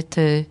la limite,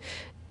 de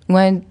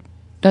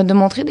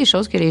montrer des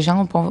choses que les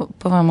gens ont pas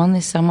vraiment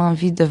nécessairement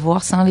envie de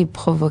voir sans les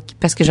provoquer.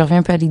 Parce que je reviens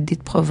un peu à l'idée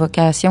de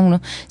provocation, là.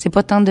 C'est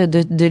pas tant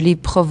de les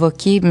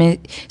provoquer, mais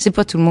c'est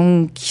pas tout le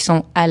monde qui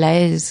sont à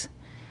l'aise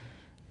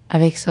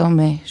avec ça,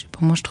 mais je sais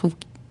pas, moi je trouve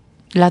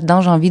que là-dedans,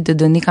 j'ai envie de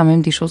donner quand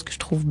même des choses que je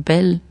trouve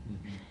belles.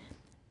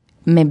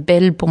 Mais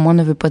belle, pour moi,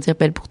 ne veut pas dire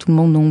belle pour tout le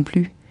monde non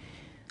plus.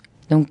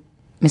 Donc,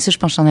 mais ça, je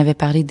pense que j'en avais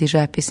parlé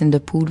déjà à Piscine de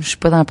Poule. Je suis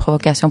pas dans la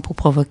provocation pour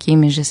provoquer,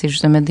 mais j'essaie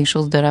juste de mettre des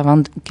choses de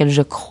l'avant auxquelles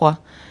je crois.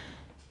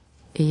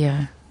 Et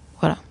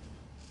voilà.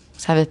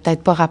 Ça avait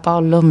peut-être pas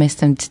rapport là, mais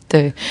c'est une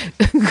petite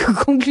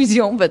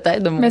conclusion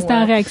peut-être de mon... Mais c'était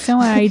en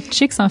réaction à être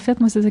chicks, en fait.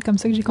 Moi, c'est comme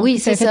ça que j'ai compris. Oui,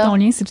 c'est ça. ça. Ton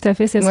lien, c'est tout à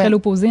fait, ce serait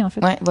l'opposé, en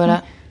fait. Ouais,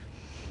 voilà.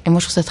 Et moi,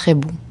 je trouve ça très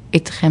beau et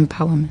très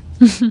empowerment.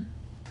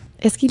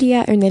 Est-ce qu'il y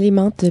a un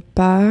élément de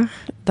peur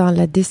dans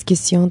la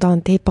discussion, dans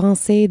tes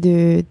pensées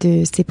de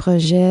ces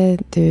projets,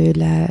 de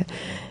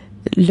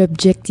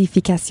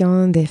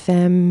l'objectification des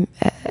femmes?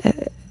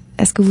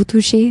 Est-ce que vous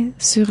touchez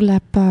sur la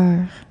peur?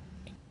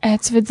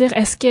 Tu veux dire,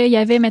 est-ce qu'il y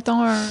avait,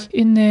 mettons,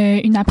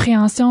 une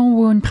appréhension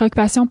ou une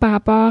préoccupation par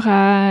rapport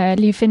à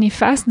l'effet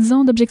néfaste,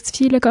 disons,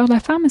 d'objectifier le corps de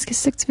la femme? Est-ce que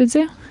c'est ça que tu veux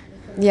dire?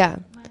 Yeah.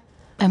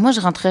 Moi,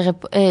 je rentrerais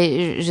pas.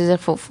 Je veux dire,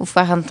 faut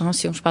faire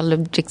attention. Je parle de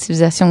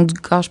l'objectivisation du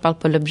corps, je parle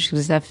pas de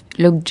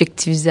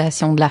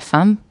l'objectivisation de la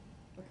femme.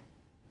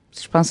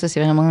 Je pense que ça,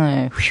 c'est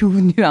vraiment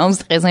une nuance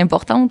très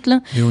importante,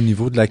 là. Et au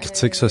niveau de la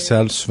critique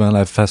sociale, souvent,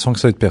 la façon que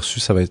ça va être perçu,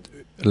 ça va être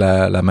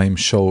la même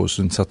chose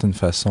d'une certaine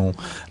façon.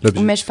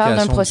 Mais je parle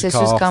d'un processus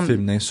du corps comme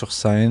féminin sur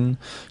scène,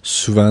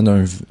 souvent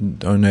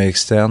d'un œil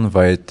externe,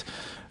 va être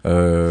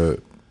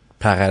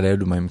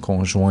parallèle ou même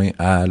conjoint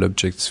à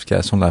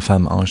l'objectification de la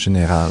femme en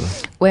général.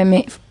 Ouais,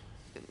 mais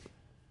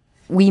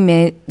oui,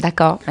 mais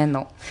d'accord, mais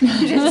non. Je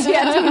dis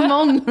à tout le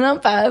monde, non,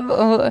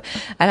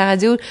 à la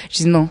radio, je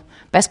dis non.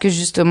 Parce que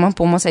justement,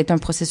 pour moi, ça a été un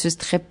processus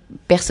très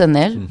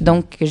personnel.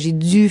 Donc, j'ai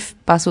dû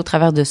passer au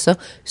travers de ça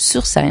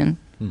sur scène.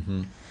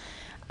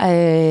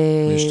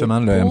 Mais justement,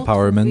 le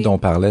empowerment dont on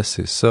parlait,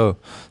 c'est ça.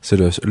 C'est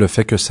le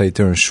fait que ça a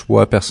été un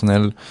choix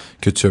personnel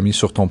que tu as mis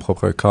sur ton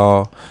propre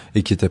corps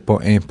et qui n'était pas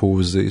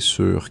imposé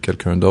sur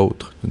quelqu'un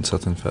d'autre, d'une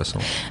certaine façon.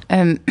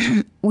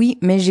 Oui,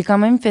 mais j'ai quand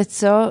même fait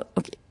ça.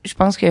 Okay, je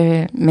pense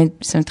que, mais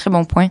c'est un très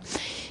bon point.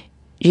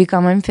 J'ai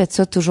quand même fait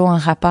ça toujours en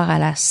rapport à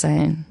la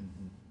scène.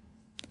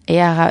 Et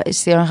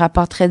c'est un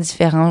rapport très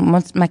différent. Moi,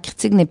 ma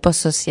critique n'est pas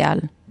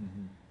sociale.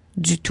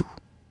 Du tout.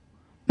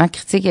 Ma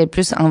critique est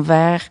plus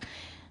envers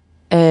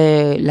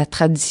la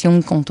tradition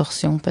de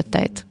contorsion,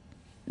 peut-être,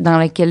 dans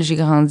laquelle j'ai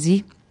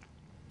grandi.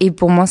 Et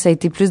pour moi, ça a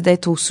été plus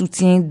d'être au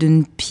soutien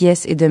d'une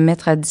pièce et de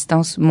mettre à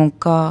distance mon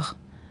corps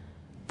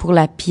pour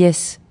la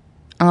pièce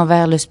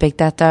envers le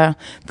spectateur,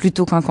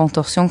 plutôt qu'en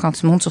contorsion. Quand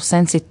tu montes sur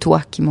scène, c'est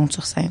toi qui montes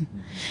sur scène.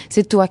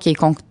 C'est toi qui es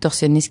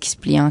contorsionniste qui se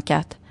plie en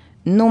quatre.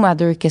 No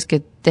matter qu'est-ce que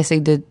tu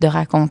essaies de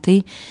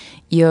raconter,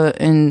 il y a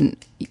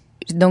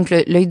donc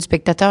l'œil du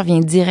spectateur vient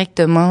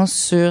directement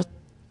sur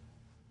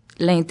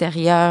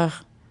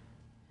l'intérieur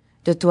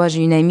de toi.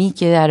 J'ai une amie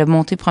qui elle a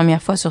monté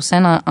première fois sur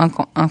scène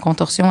en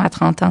contorsion à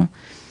 30 ans.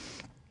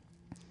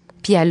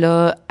 Puis elle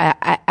a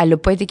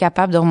pas été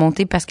capable de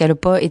remonter parce qu'elle a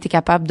pas été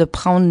capable de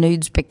prendre l'œil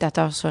du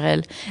spectateur sur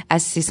elle. Elle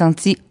s'est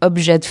sentie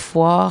objet de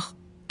foire,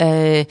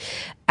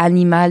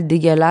 animal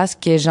dégueulasse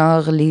que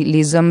genre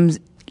les hommes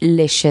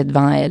léchaient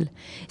devant elle.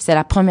 C'est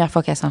la première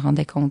fois qu'elle s'en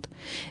rendait compte.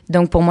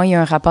 Donc pour moi, il y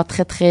a un rapport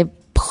très très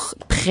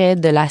près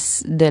de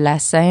la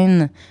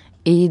scène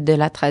et de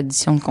la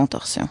tradition de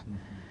contorsion.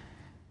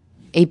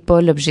 Et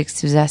pas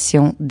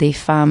l'objectivisation des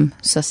femmes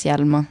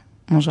socialement.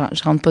 Moi,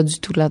 je rentre pas du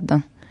tout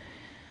là-dedans.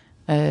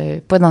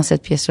 Pas dans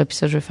cette pièce-là, puis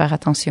ça, je veux faire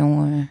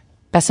attention.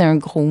 Parce que c'est un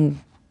gros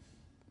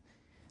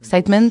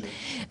statement.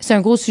 C'est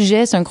un gros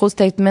sujet, c'est un gros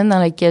statement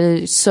dans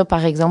lequel ça,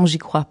 par exemple, j'y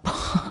crois pas.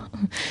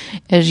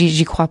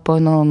 J'y crois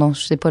pas, non,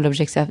 je sais pas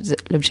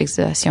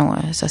l'objectivisation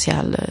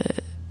sociale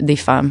des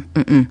femmes.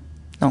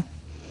 Non.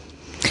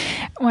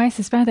 Ouais,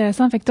 c'est super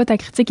intéressant. Fait que toi, ta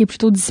critique est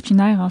plutôt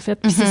disciplinaire, en fait.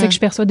 Puis c'est ça que je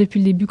perçois depuis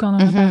le début quand on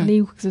en a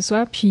parlé ou que ce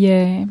soit. Puis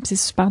c'est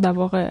super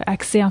d'avoir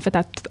accès, en fait,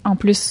 en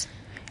plus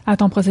à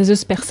ton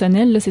processus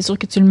personnel. Là, c'est sûr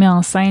que tu le mets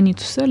en scène et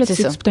tout ça. Là, tu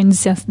sais, tu as une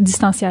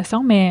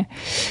distanciation, mais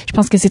je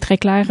pense que c'est très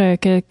clair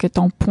que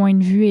ton point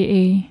de vue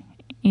est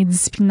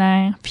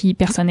disciplinaire puis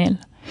personnel.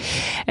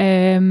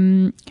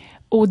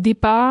 Au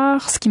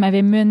départ, ce qui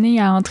m'avait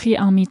mené à entrer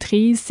en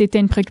maîtrise, c'était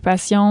une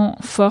préoccupation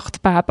forte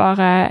par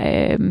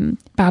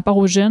rapport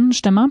aux jeunes,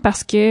 justement,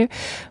 parce que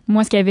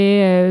moi, ce qui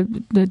avait,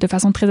 de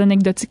façon très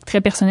anecdotique, très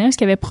personnelle, ce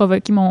qui avait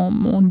provoqué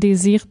mon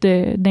désir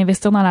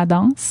d'investir dans la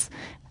danse,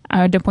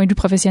 d'un point de vue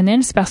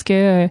professionnel, c'est parce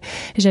que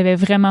j'avais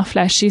vraiment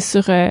flashé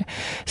sur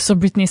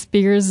Britney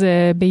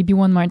Spears, Baby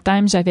One More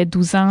Time. J'avais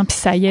 12 ans, puis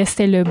ça y est,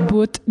 c'était le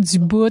bout du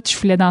bout. Je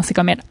voulais danser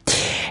comme elle.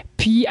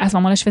 Puis à ce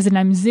moment-là, je faisais de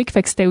la musique,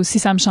 fait que c'était aussi,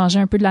 ça me changeait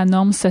un peu de la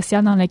norme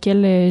sociale dans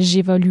laquelle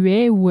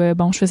j'évoluais, où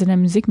je faisais de la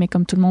musique, mais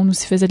comme tout le monde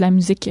aussi faisait de la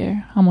musique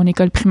en mon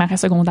école primaire et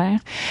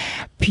secondaire.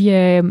 Puis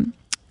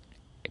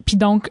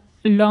donc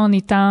là, en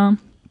étant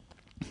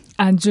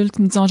adulte,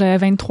 disons, j'avais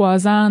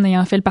 23 ans, en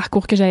ayant fait le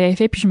parcours que j'avais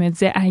fait, puis je me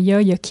disais, aïe,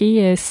 ok,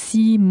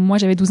 si moi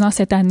j'avais 12 ans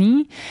cette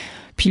année,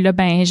 puis là,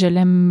 ben, je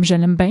l'aime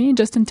bien,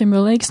 Justin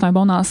Timberlake, c'est un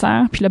bon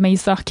danseur, puis là, ben, il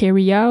sort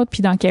Carry Out,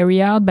 puis dans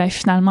Carry Out, ben,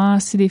 finalement,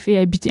 c'est des filles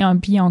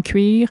habillées en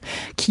cuir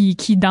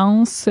qui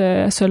dansent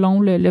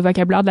selon le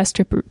vocabulaire de la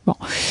stripper. Bon.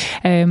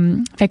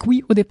 Fait que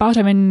oui, au départ,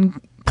 j'avais une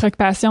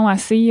préoccupation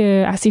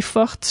assez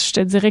forte. Je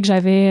te dirais que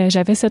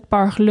j'avais cette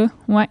peur-là,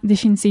 ouais,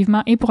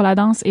 définitivement, et pour la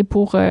danse et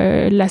pour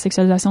la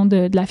sexualisation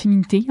de la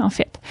féminité, en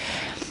fait.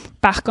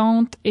 Par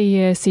contre,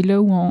 et c'est là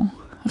où on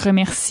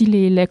remercie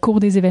le cours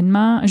des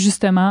événements,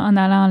 justement, en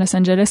allant à Los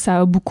Angeles,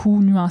 ça a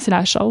beaucoup nuancé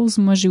la chose.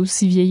 Moi, j'ai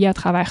aussi vieilli à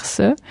travers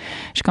ça.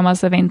 J'ai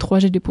commencé à 23,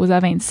 j'ai déposé à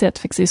 27,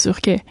 fait que c'est sûr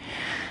que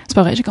c'est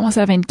pas vrai, j'ai commencé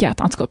à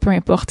 24, en tout cas, peu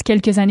importe,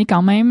 quelques années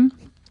quand même.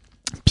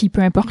 Puis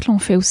peu importe, là, on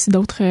fait aussi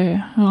d'autres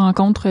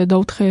rencontres,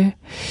 d'autres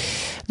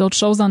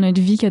choses dans notre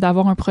vie que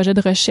d'avoir un projet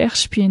de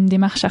recherche puis une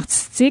démarche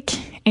artistique.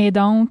 Et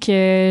donc,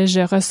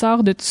 je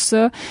ressors de tout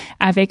ça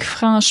avec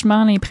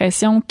franchement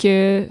l'impression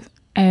que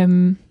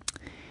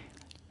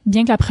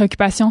bien que la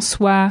préoccupation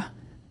soit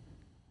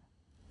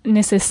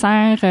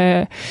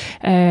nécessaire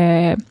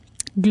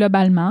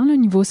globalement, au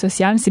niveau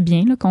social, c'est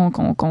bien là,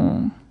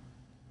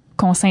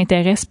 qu'on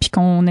s'intéresse puis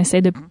qu'on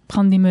essaie de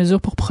prendre des mesures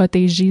pour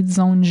protéger,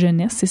 disons, une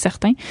jeunesse, c'est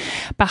certain.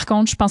 Par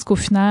contre, je pense qu'au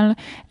final,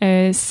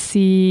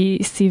 c'est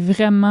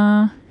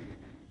vraiment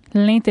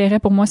l'intérêt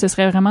pour moi, ce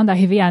serait vraiment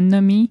d'arriver à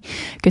nommer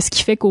que ce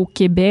qui fait qu'au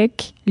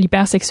Québec,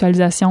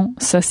 l'hypersexualisation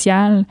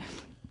sociale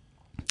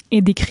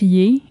est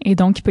décrié, et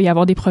donc il peut y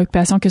avoir des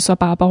préoccupations, que ce soit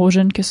par rapport aux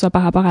jeunes, que ce soit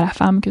par rapport à la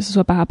femme, que ce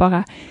soit par rapport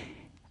à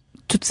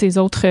toutes ces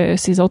autres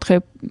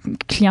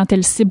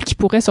clientèles cibles qui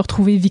pourraient se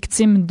retrouver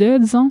victimes de,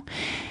 disons.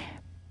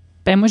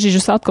 Ben moi, j'ai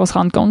juste hâte qu'on se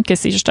rende compte que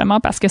c'est justement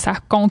parce que ça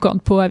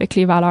concorde pas avec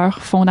les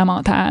valeurs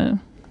fondamentales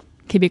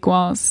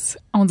québécoises.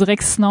 On dirait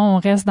que sinon, on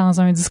reste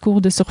dans un discours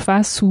de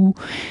surface où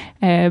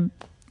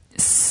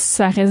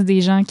ça reste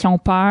des gens qui ont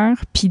peur,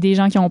 puis des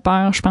gens qui ont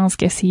peur, je pense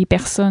que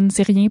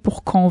c'est rien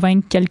pour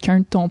convaincre quelqu'un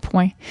de ton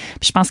point.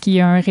 Puis je pense qu'il y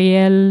a un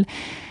réel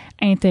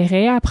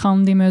intérêt à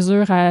prendre des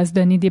mesures, à se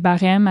donner des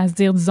barèmes, à se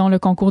dire, disons, le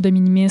concours de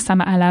minimis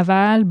à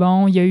Laval,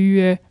 bon, il y a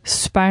eu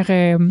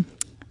super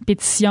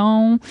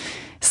pétition,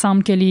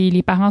 semble que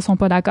les parents sont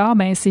pas d'accord,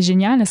 ben c'est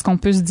génial. Est-ce qu'on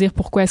peut se dire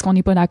pourquoi est-ce qu'on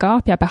n'est pas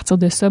d'accord, puis à partir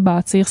de ça,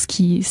 bâtir ce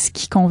qui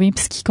convient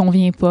puis ce qui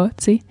convient pas,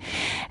 tu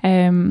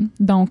sais.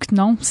 Donc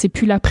non, c'est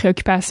plus la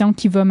préoccupation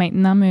qui va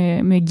maintenant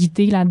me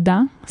guider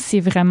là-dedans. C'est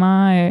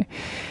vraiment...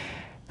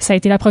 ça a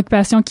été la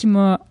préoccupation qui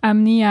m'a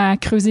amenée à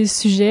creuser le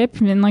sujet,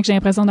 puis maintenant que j'ai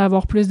l'impression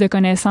d'avoir plus de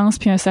connaissances,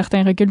 puis un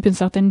certain recul, puis une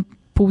certaine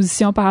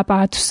position par rapport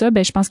à tout ça,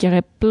 ben je pense qu'il y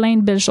aurait plein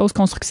de belles choses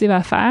constructives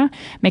à faire,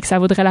 mais que ça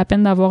vaudrait la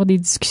peine d'avoir des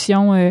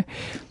discussions,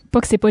 pas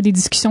que c'est pas des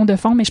discussions de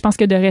fond, mais je pense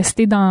que de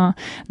rester dans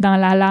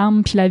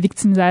l'alarme, puis la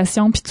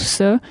victimisation, puis tout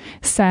ça,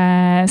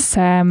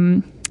 ça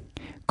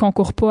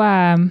concourt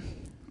pas à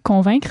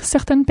convaincre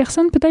certaines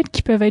personnes, peut-être,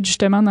 qui peuvent être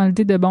justement dans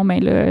l'idée de, bon, ben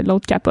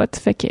l'autre capote,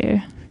 fait que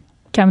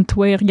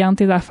calme-toi et regarde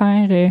tes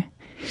affaires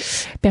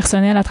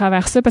personnelles à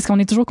travers ça, parce qu'on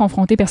est toujours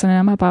confronté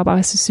personnellement par rapport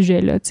à ce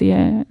sujet-là, tu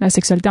sais, la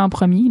sexualité en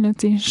premier, là,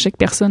 tu sais, chaque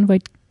personne va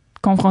être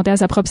confrontée à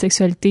sa propre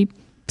sexualité,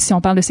 si on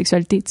parle de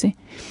sexualité, tu sais.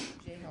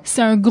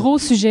 C'est un gros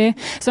sujet,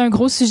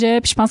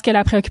 puis je pense que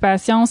la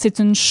préoccupation, c'est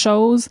une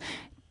chose,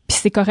 puis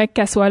c'est correct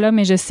qu'elle soit là,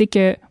 mais je sais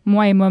que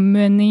moi, elle m'a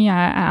menée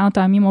à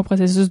entamer mon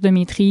processus de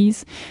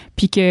maîtrise,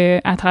 puis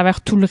que à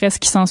travers tout le reste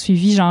qui s'en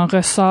suivit, j'en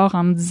ressors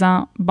en me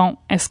disant, bon,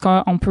 est-ce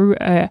qu'on peut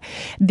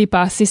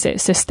dépasser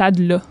ce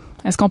stade-là?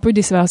 Est-ce qu'on peut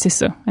dépasser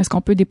ça? Est-ce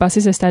qu'on peut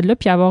dépasser ce stade-là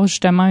puis avoir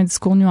justement un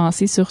discours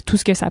nuancé sur tout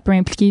ce que ça peut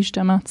impliquer,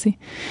 justement, tu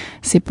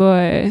sais? C'est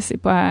ça.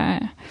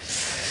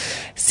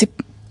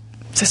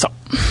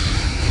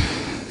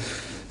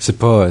 C'est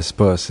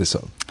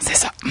ça. C'est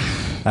ça.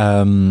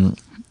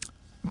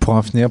 Pour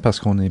en finir, parce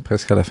qu'on est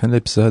presque à la fin de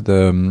l'épisode,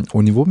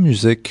 au niveau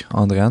musique,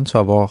 Andréane, tu vas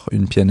avoir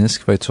une pianiste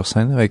qui va être sur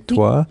scène avec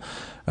toi.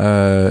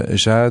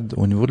 Jade,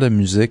 au niveau de la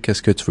musique,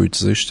 est-ce que tu veux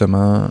utiliser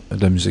justement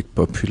de la musique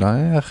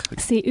populaire?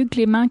 C'est Hugues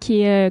Clément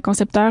qui est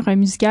concepteur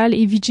musical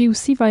et VJ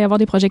aussi, il va y avoir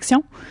des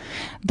projections.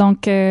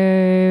 Donc,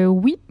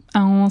 oui.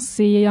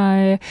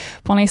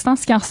 Pour l'instant,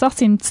 ce qui en ressort,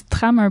 c'est une petite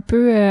trame un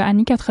peu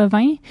années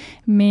 80,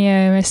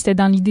 mais c'était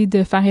dans l'idée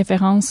de faire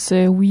référence,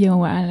 oui,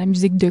 à la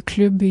musique de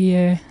club.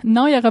 Et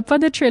non, il y aura pas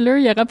de Thriller,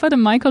 il y aura pas de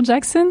Michael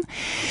Jackson,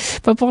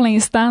 pas pour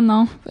l'instant,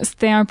 non.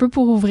 C'était un peu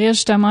pour ouvrir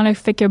justement le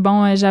fait que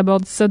bon,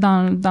 j'aborde ça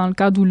dans le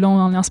cadre où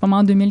on est en ce moment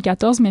en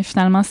 2014, mais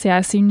finalement c'est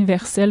assez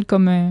universel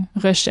comme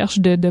recherche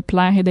de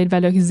plaire et d'être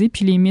valorisé.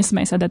 Puis les Miss,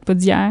 ben ça date pas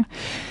d'hier.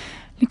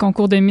 Les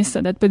concours de Miss,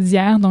 ça date pas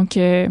d'hier, donc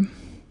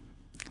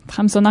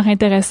trame sonore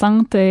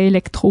intéressante,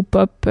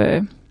 électro-pop,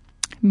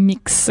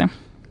 mix,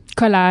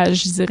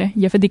 collage, je dirais.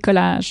 Il a fait des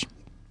collages.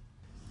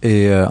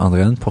 Et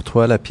Andréane, pour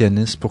toi, la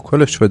pianiste, pourquoi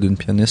le choix d'une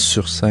pianiste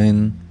sur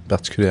scène,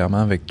 particulièrement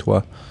avec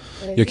toi?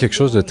 Il y a quelque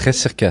chose de très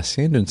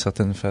circassien, d'une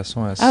certaine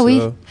façon, à ça. Ah oui.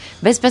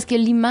 Ben, c'est parce que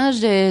l'image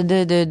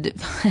de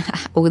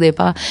au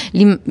départ,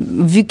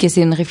 vu que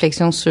c'est une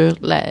réflexion sur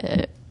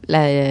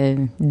la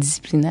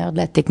disciplinaire de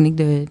la technique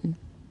de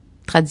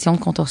tradition de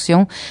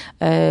contorsion.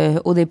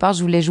 Au départ,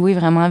 je voulais jouer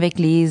vraiment avec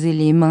les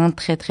éléments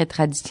très, très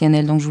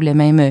traditionnels. Donc, je voulais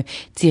même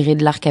tirer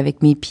de l'arc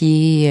avec mes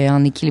pieds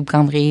en équilibre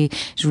cambré.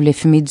 Je voulais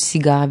fumer du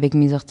cigare avec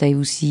mes orteils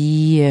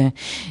aussi,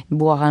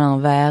 boire à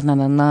l'envers,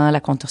 la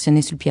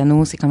contorsionner sur le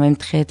piano. C'est quand même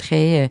très,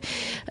 très...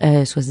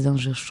 soi-disant,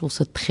 je trouve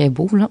ça très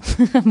beau, là.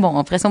 Bon,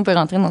 après ça, on peut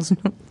rentrer dans une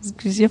autre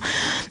discussion.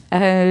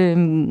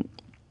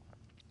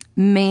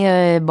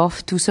 Mais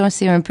bof, tout ça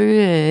c'est un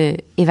peu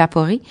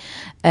évaporé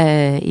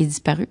et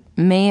disparu.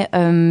 Mais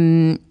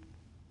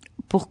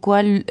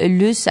pourquoi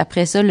Luce,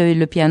 après ça,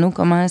 le piano,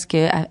 comment est-ce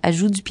que elle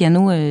joue du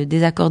piano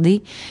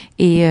désaccordé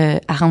et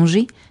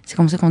arrangé? C'est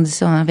comme ça qu'on dit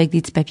ça, hein, avec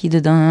des petits papiers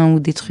dedans ou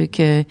des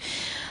trucs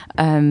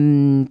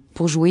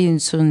pour jouer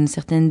sur une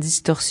certaine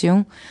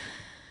distorsion.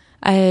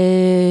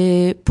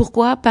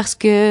 Pourquoi? Parce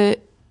que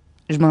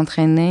je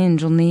m'entraînais une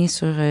journée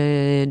sur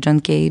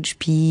John Cage,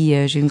 puis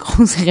j'ai eu une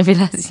grosse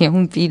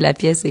révélation, puis la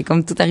pièce est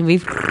comme tout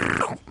arrivé.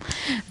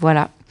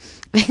 Voilà.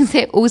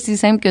 C'est aussi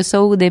simple que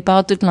ça. Au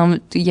départ,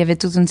 il y avait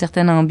toute une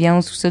certaine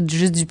ambiance, tout ça,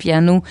 juste du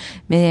piano,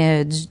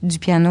 mais du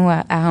piano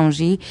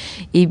arrangé.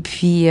 Et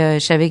puis, je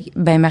savais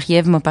que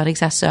Marie-Ève m'a parlé que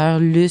sa sœur,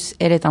 Luce,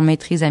 elle est en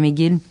maîtrise à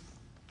McGill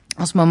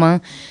en ce moment,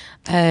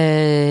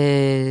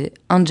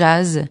 en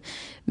jazz,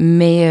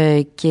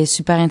 mais qui est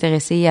super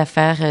intéressée à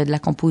faire de la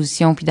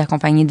composition, puis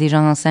d'accompagner des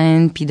gens en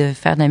scène, puis de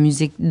faire de la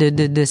musique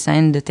de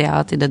scène, de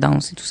théâtre et de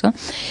danse et tout ça.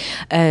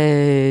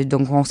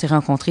 Donc, on s'est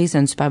rencontrés, c'est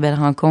une super belle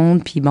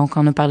rencontre, puis bon,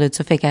 quand on a parlé de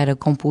ça, fait qu'elle a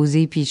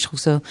composé, puis je trouve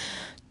ça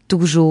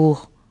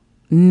toujours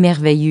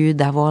merveilleux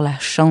d'avoir la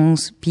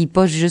chance, puis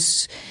pas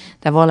juste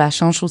d'avoir la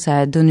chance, je trouve que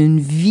ça donne une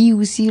vie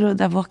aussi, là,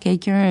 d'avoir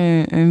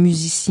quelqu'un, un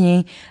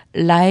musicien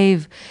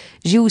live.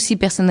 J'ai aussi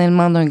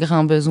personnellement d'un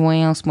grand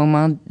besoin en ce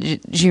moment.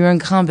 J'ai eu un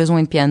grand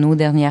besoin de piano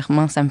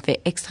dernièrement. Ça me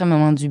fait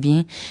extrêmement du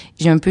bien.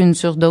 J'ai un peu une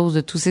surdose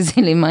de tous ces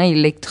éléments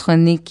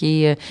électroniques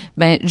et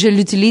je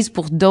l'utilise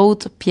pour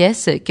d'autres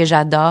pièces que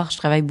j'adore. Je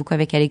travaille beaucoup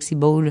avec Alexis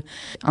Ball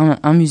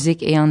en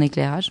musique et en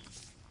éclairage.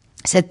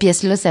 Cette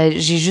pièce-là,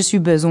 j'ai juste eu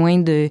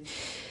besoin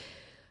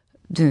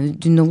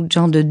d'une autre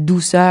genre de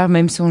douceur,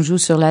 même si on joue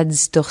sur la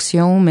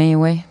distorsion, mais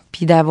ouais.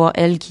 Puis d'avoir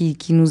elle qui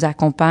nous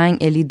accompagne,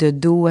 elle est de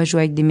dos, elle joue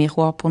avec des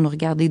miroirs pour nous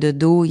regarder de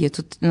dos. Il y a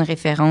toute une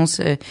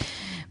référence,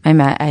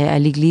 même à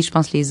l'église, je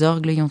pense les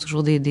orgues, là, ils ont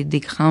toujours des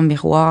grands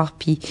miroirs.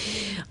 Puis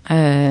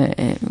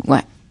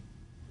ouais.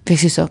 Fait que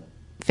c'est ça.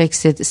 Fait que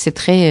c'est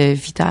très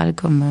vital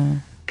comme.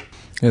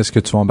 Est-ce que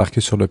tu vas embarquer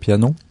sur le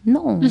piano?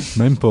 Non.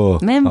 Même pas.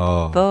 Même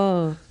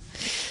pas.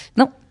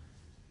 Non.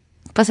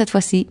 Pas cette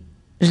fois-ci.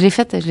 Je l'ai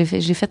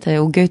fait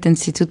au Goethe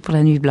Institute pour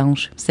la Nuit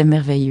Blanche. C'était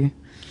merveilleux.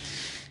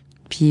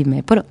 Puis,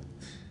 mais pas là.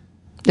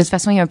 De toute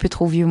façon, il est un peu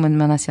trop vieux au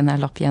Monument National,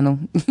 leur piano.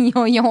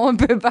 Ils ont un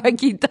peu peur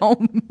qu'il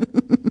tombe.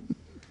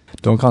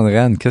 Donc,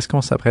 Andréane, qu'est-ce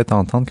qu'on s'apprête à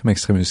entendre comme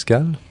extrait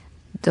musical?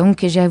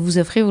 Donc, j'ai à vous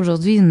offrir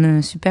aujourd'hui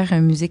une super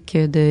musique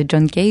de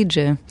John Cage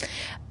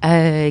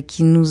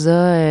qui nous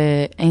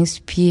a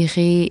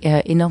inspiré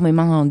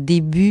énormément en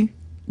début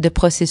de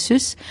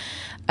processus.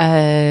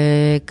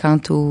 Quant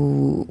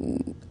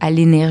à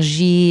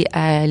l'énergie,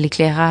 à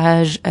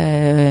l'éclairage,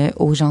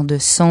 au genre de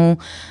son,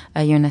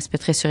 il y a un aspect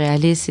très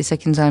surréaliste. C'est ça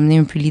qui nous a amené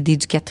un peu l'idée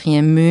du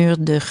 4e mur,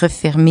 de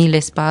refermer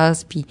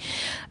l'espace. Puis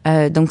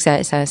donc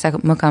ça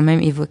m'a quand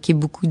même évoqué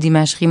beaucoup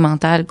d'imagerie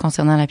mentale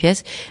concernant la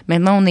pièce.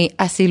 Maintenant, on est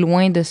assez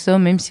loin de ça,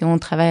 même si on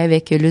travaille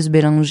avec Luce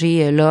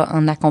Bélanger là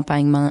en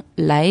accompagnement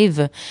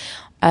live.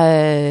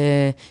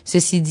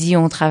 Ceci dit,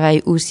 on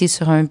travaille aussi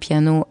sur un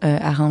piano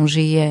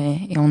arrangé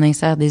et on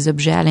insère des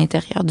objets à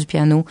l'intérieur du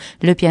piano.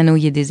 Le piano,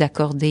 il est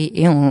désaccordé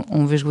et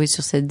on veut jouer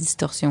sur cette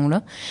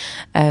distorsion-là.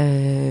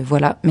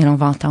 Voilà, mais là, on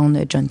va entendre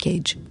John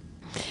Cage.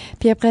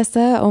 Puis après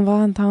ça, on va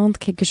entendre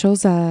quelque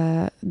chose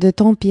de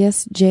ton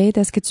pièce, Jade.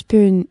 Est-ce que tu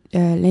peux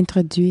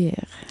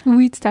l'introduire?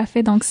 Oui, tout à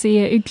fait. Donc,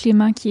 c'est Hugues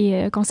Clément qui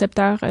est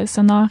concepteur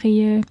sonore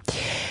et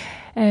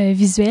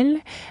visuel.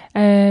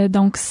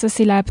 Donc ça,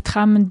 c'est la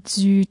trame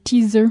du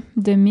teaser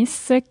de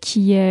Miss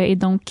qui est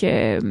donc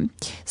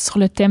sur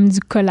le thème du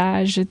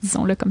collage,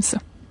 disons-le comme ça.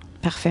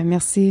 Parfait,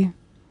 merci.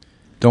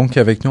 Donc,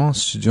 avec nous en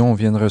studio, on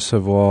vient de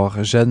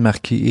recevoir Jade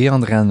Marquis et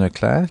Andréane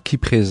Leclerc qui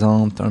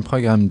présentent un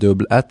programme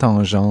double à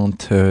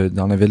Tangente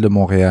dans la ville de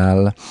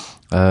Montréal.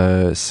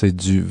 C'est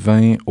du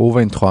 20 au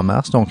 23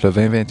 mars. Donc, le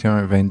 20,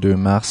 21, 22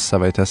 mars, ça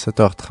va être à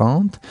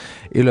 7h30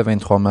 et le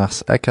 23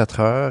 mars à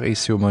 4h et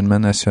c'est au Monument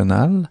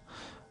National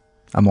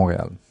à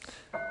Montréal.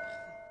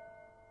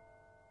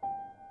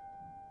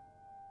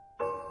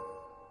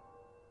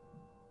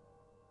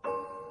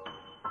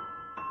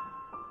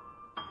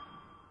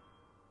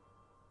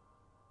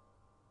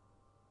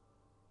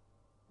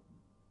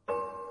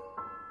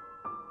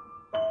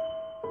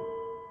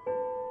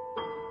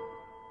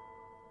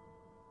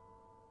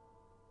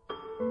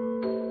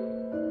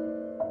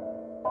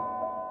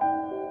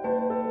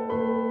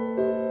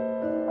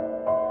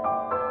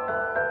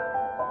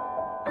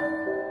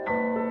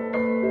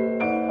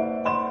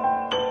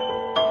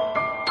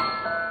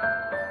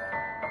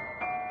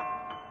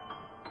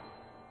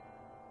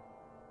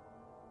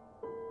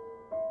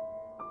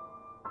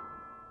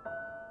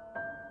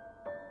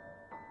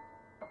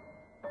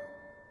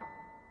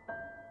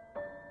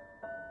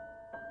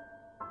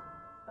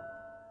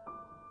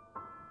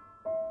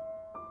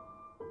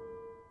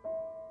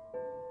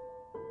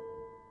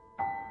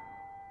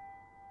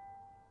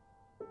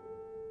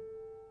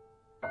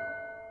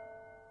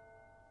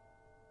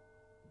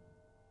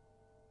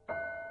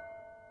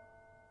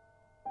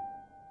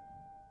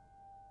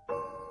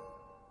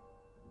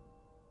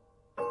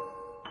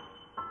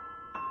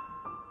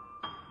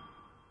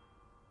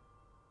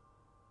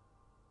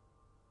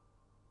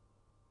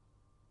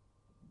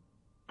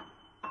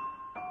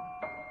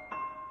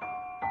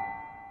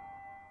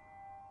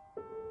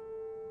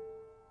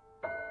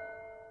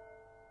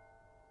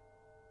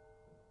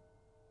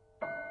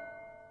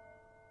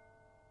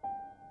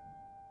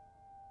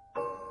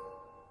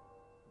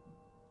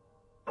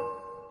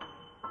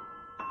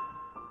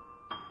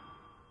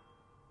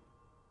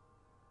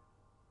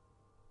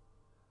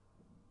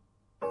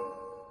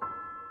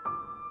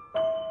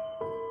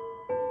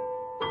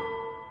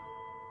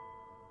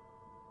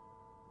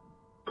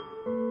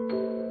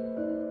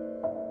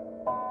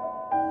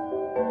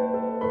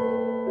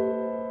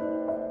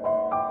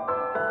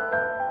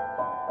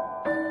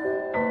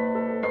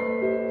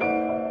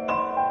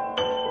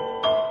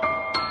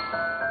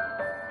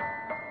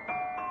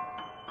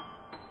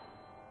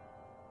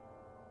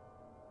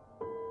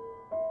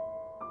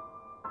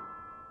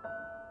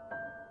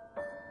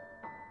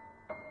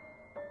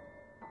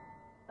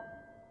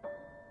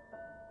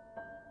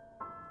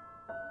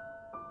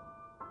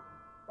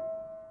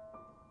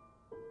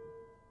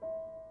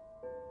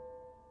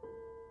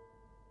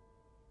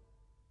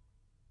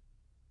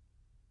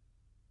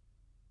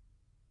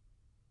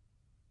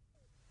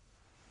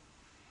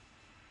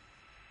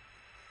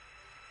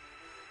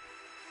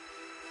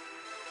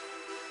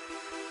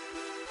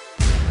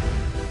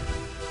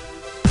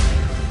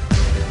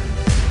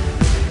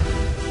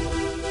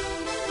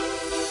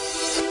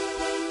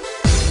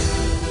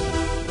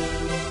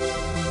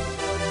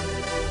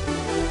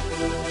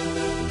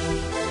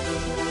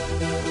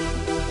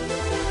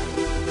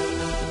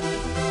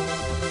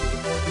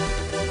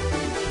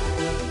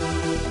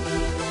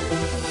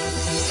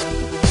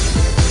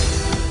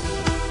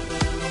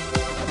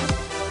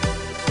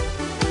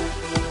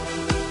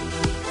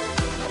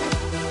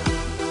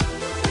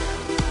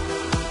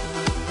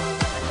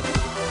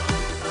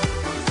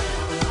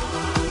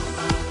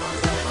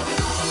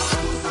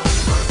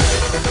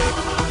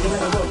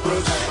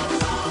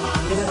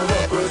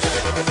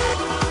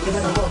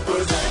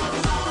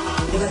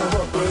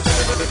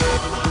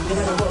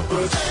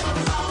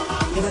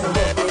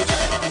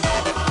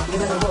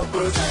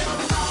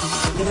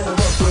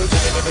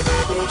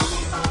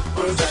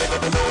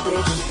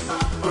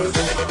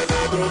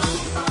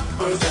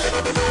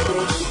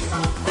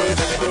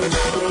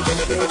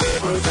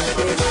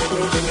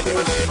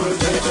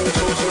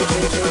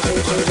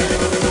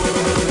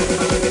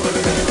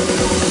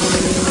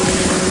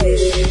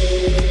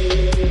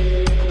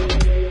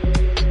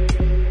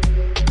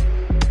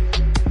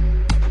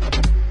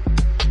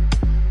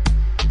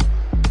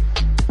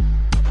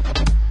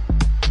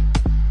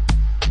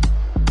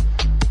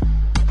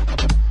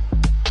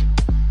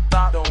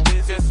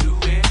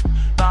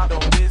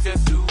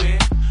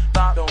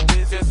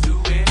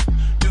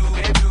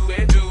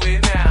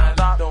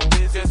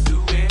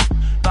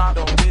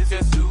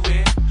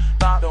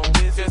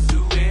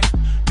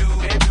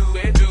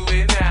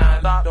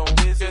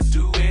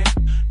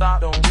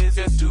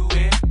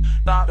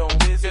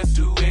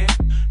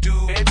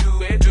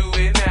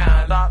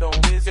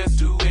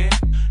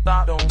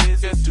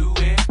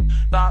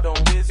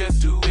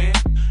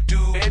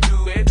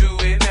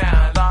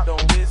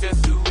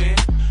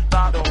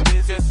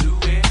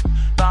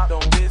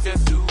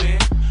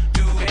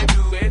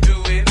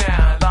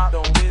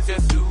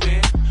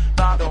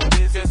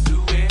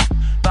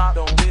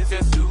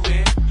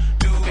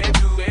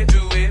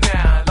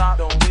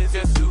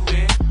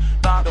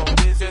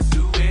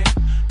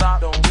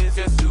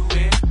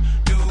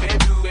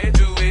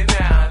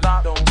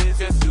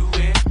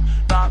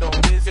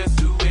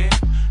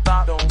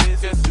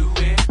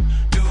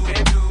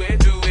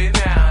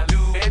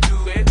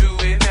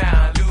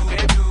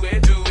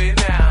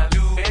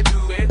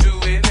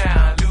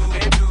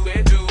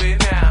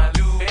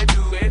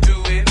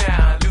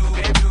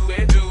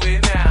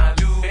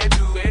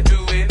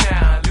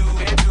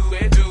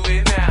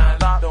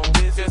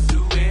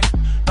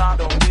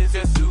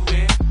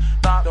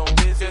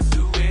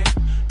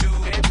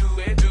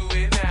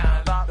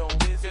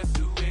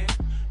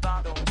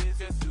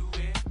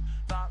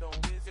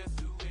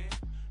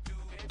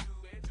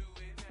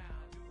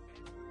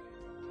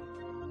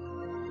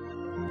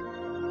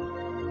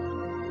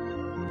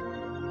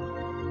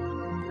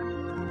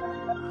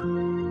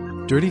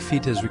 Dirty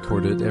Feet is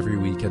recorded every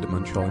week at the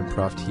Montreal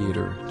Improv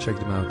Theatre. Check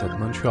them out at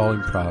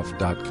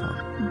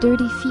montrealimprov.com.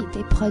 Dirty Feet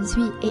est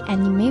produit et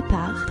animé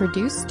par,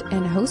 Produced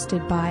and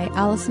hosted by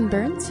Allison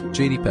Burns,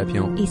 JD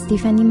Papillon, et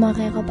Stéphanie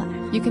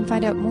Moret-Robert. You can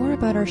find out more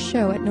about our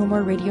show at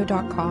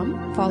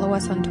nomoreradio.com, follow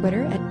us on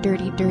Twitter at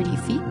Dirty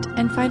Feet,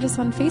 and find us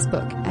on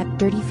Facebook at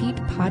Dirty Feet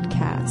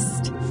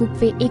Podcast. Vous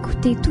pouvez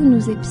écouter tous nos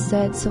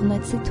épisodes sur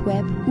notre site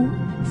web ou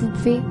vous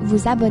pouvez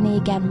vous abonner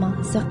également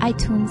sur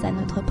iTunes à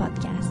notre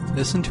podcast.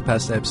 Listen to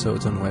past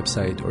episodes on the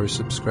website or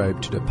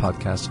subscribe to the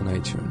podcast on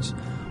iTunes.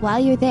 While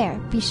you're there,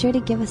 be sure to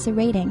give us a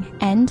rating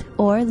and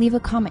or leave a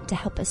comment to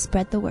help us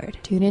spread the word.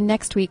 Tune in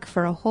next week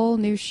for a whole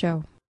new show.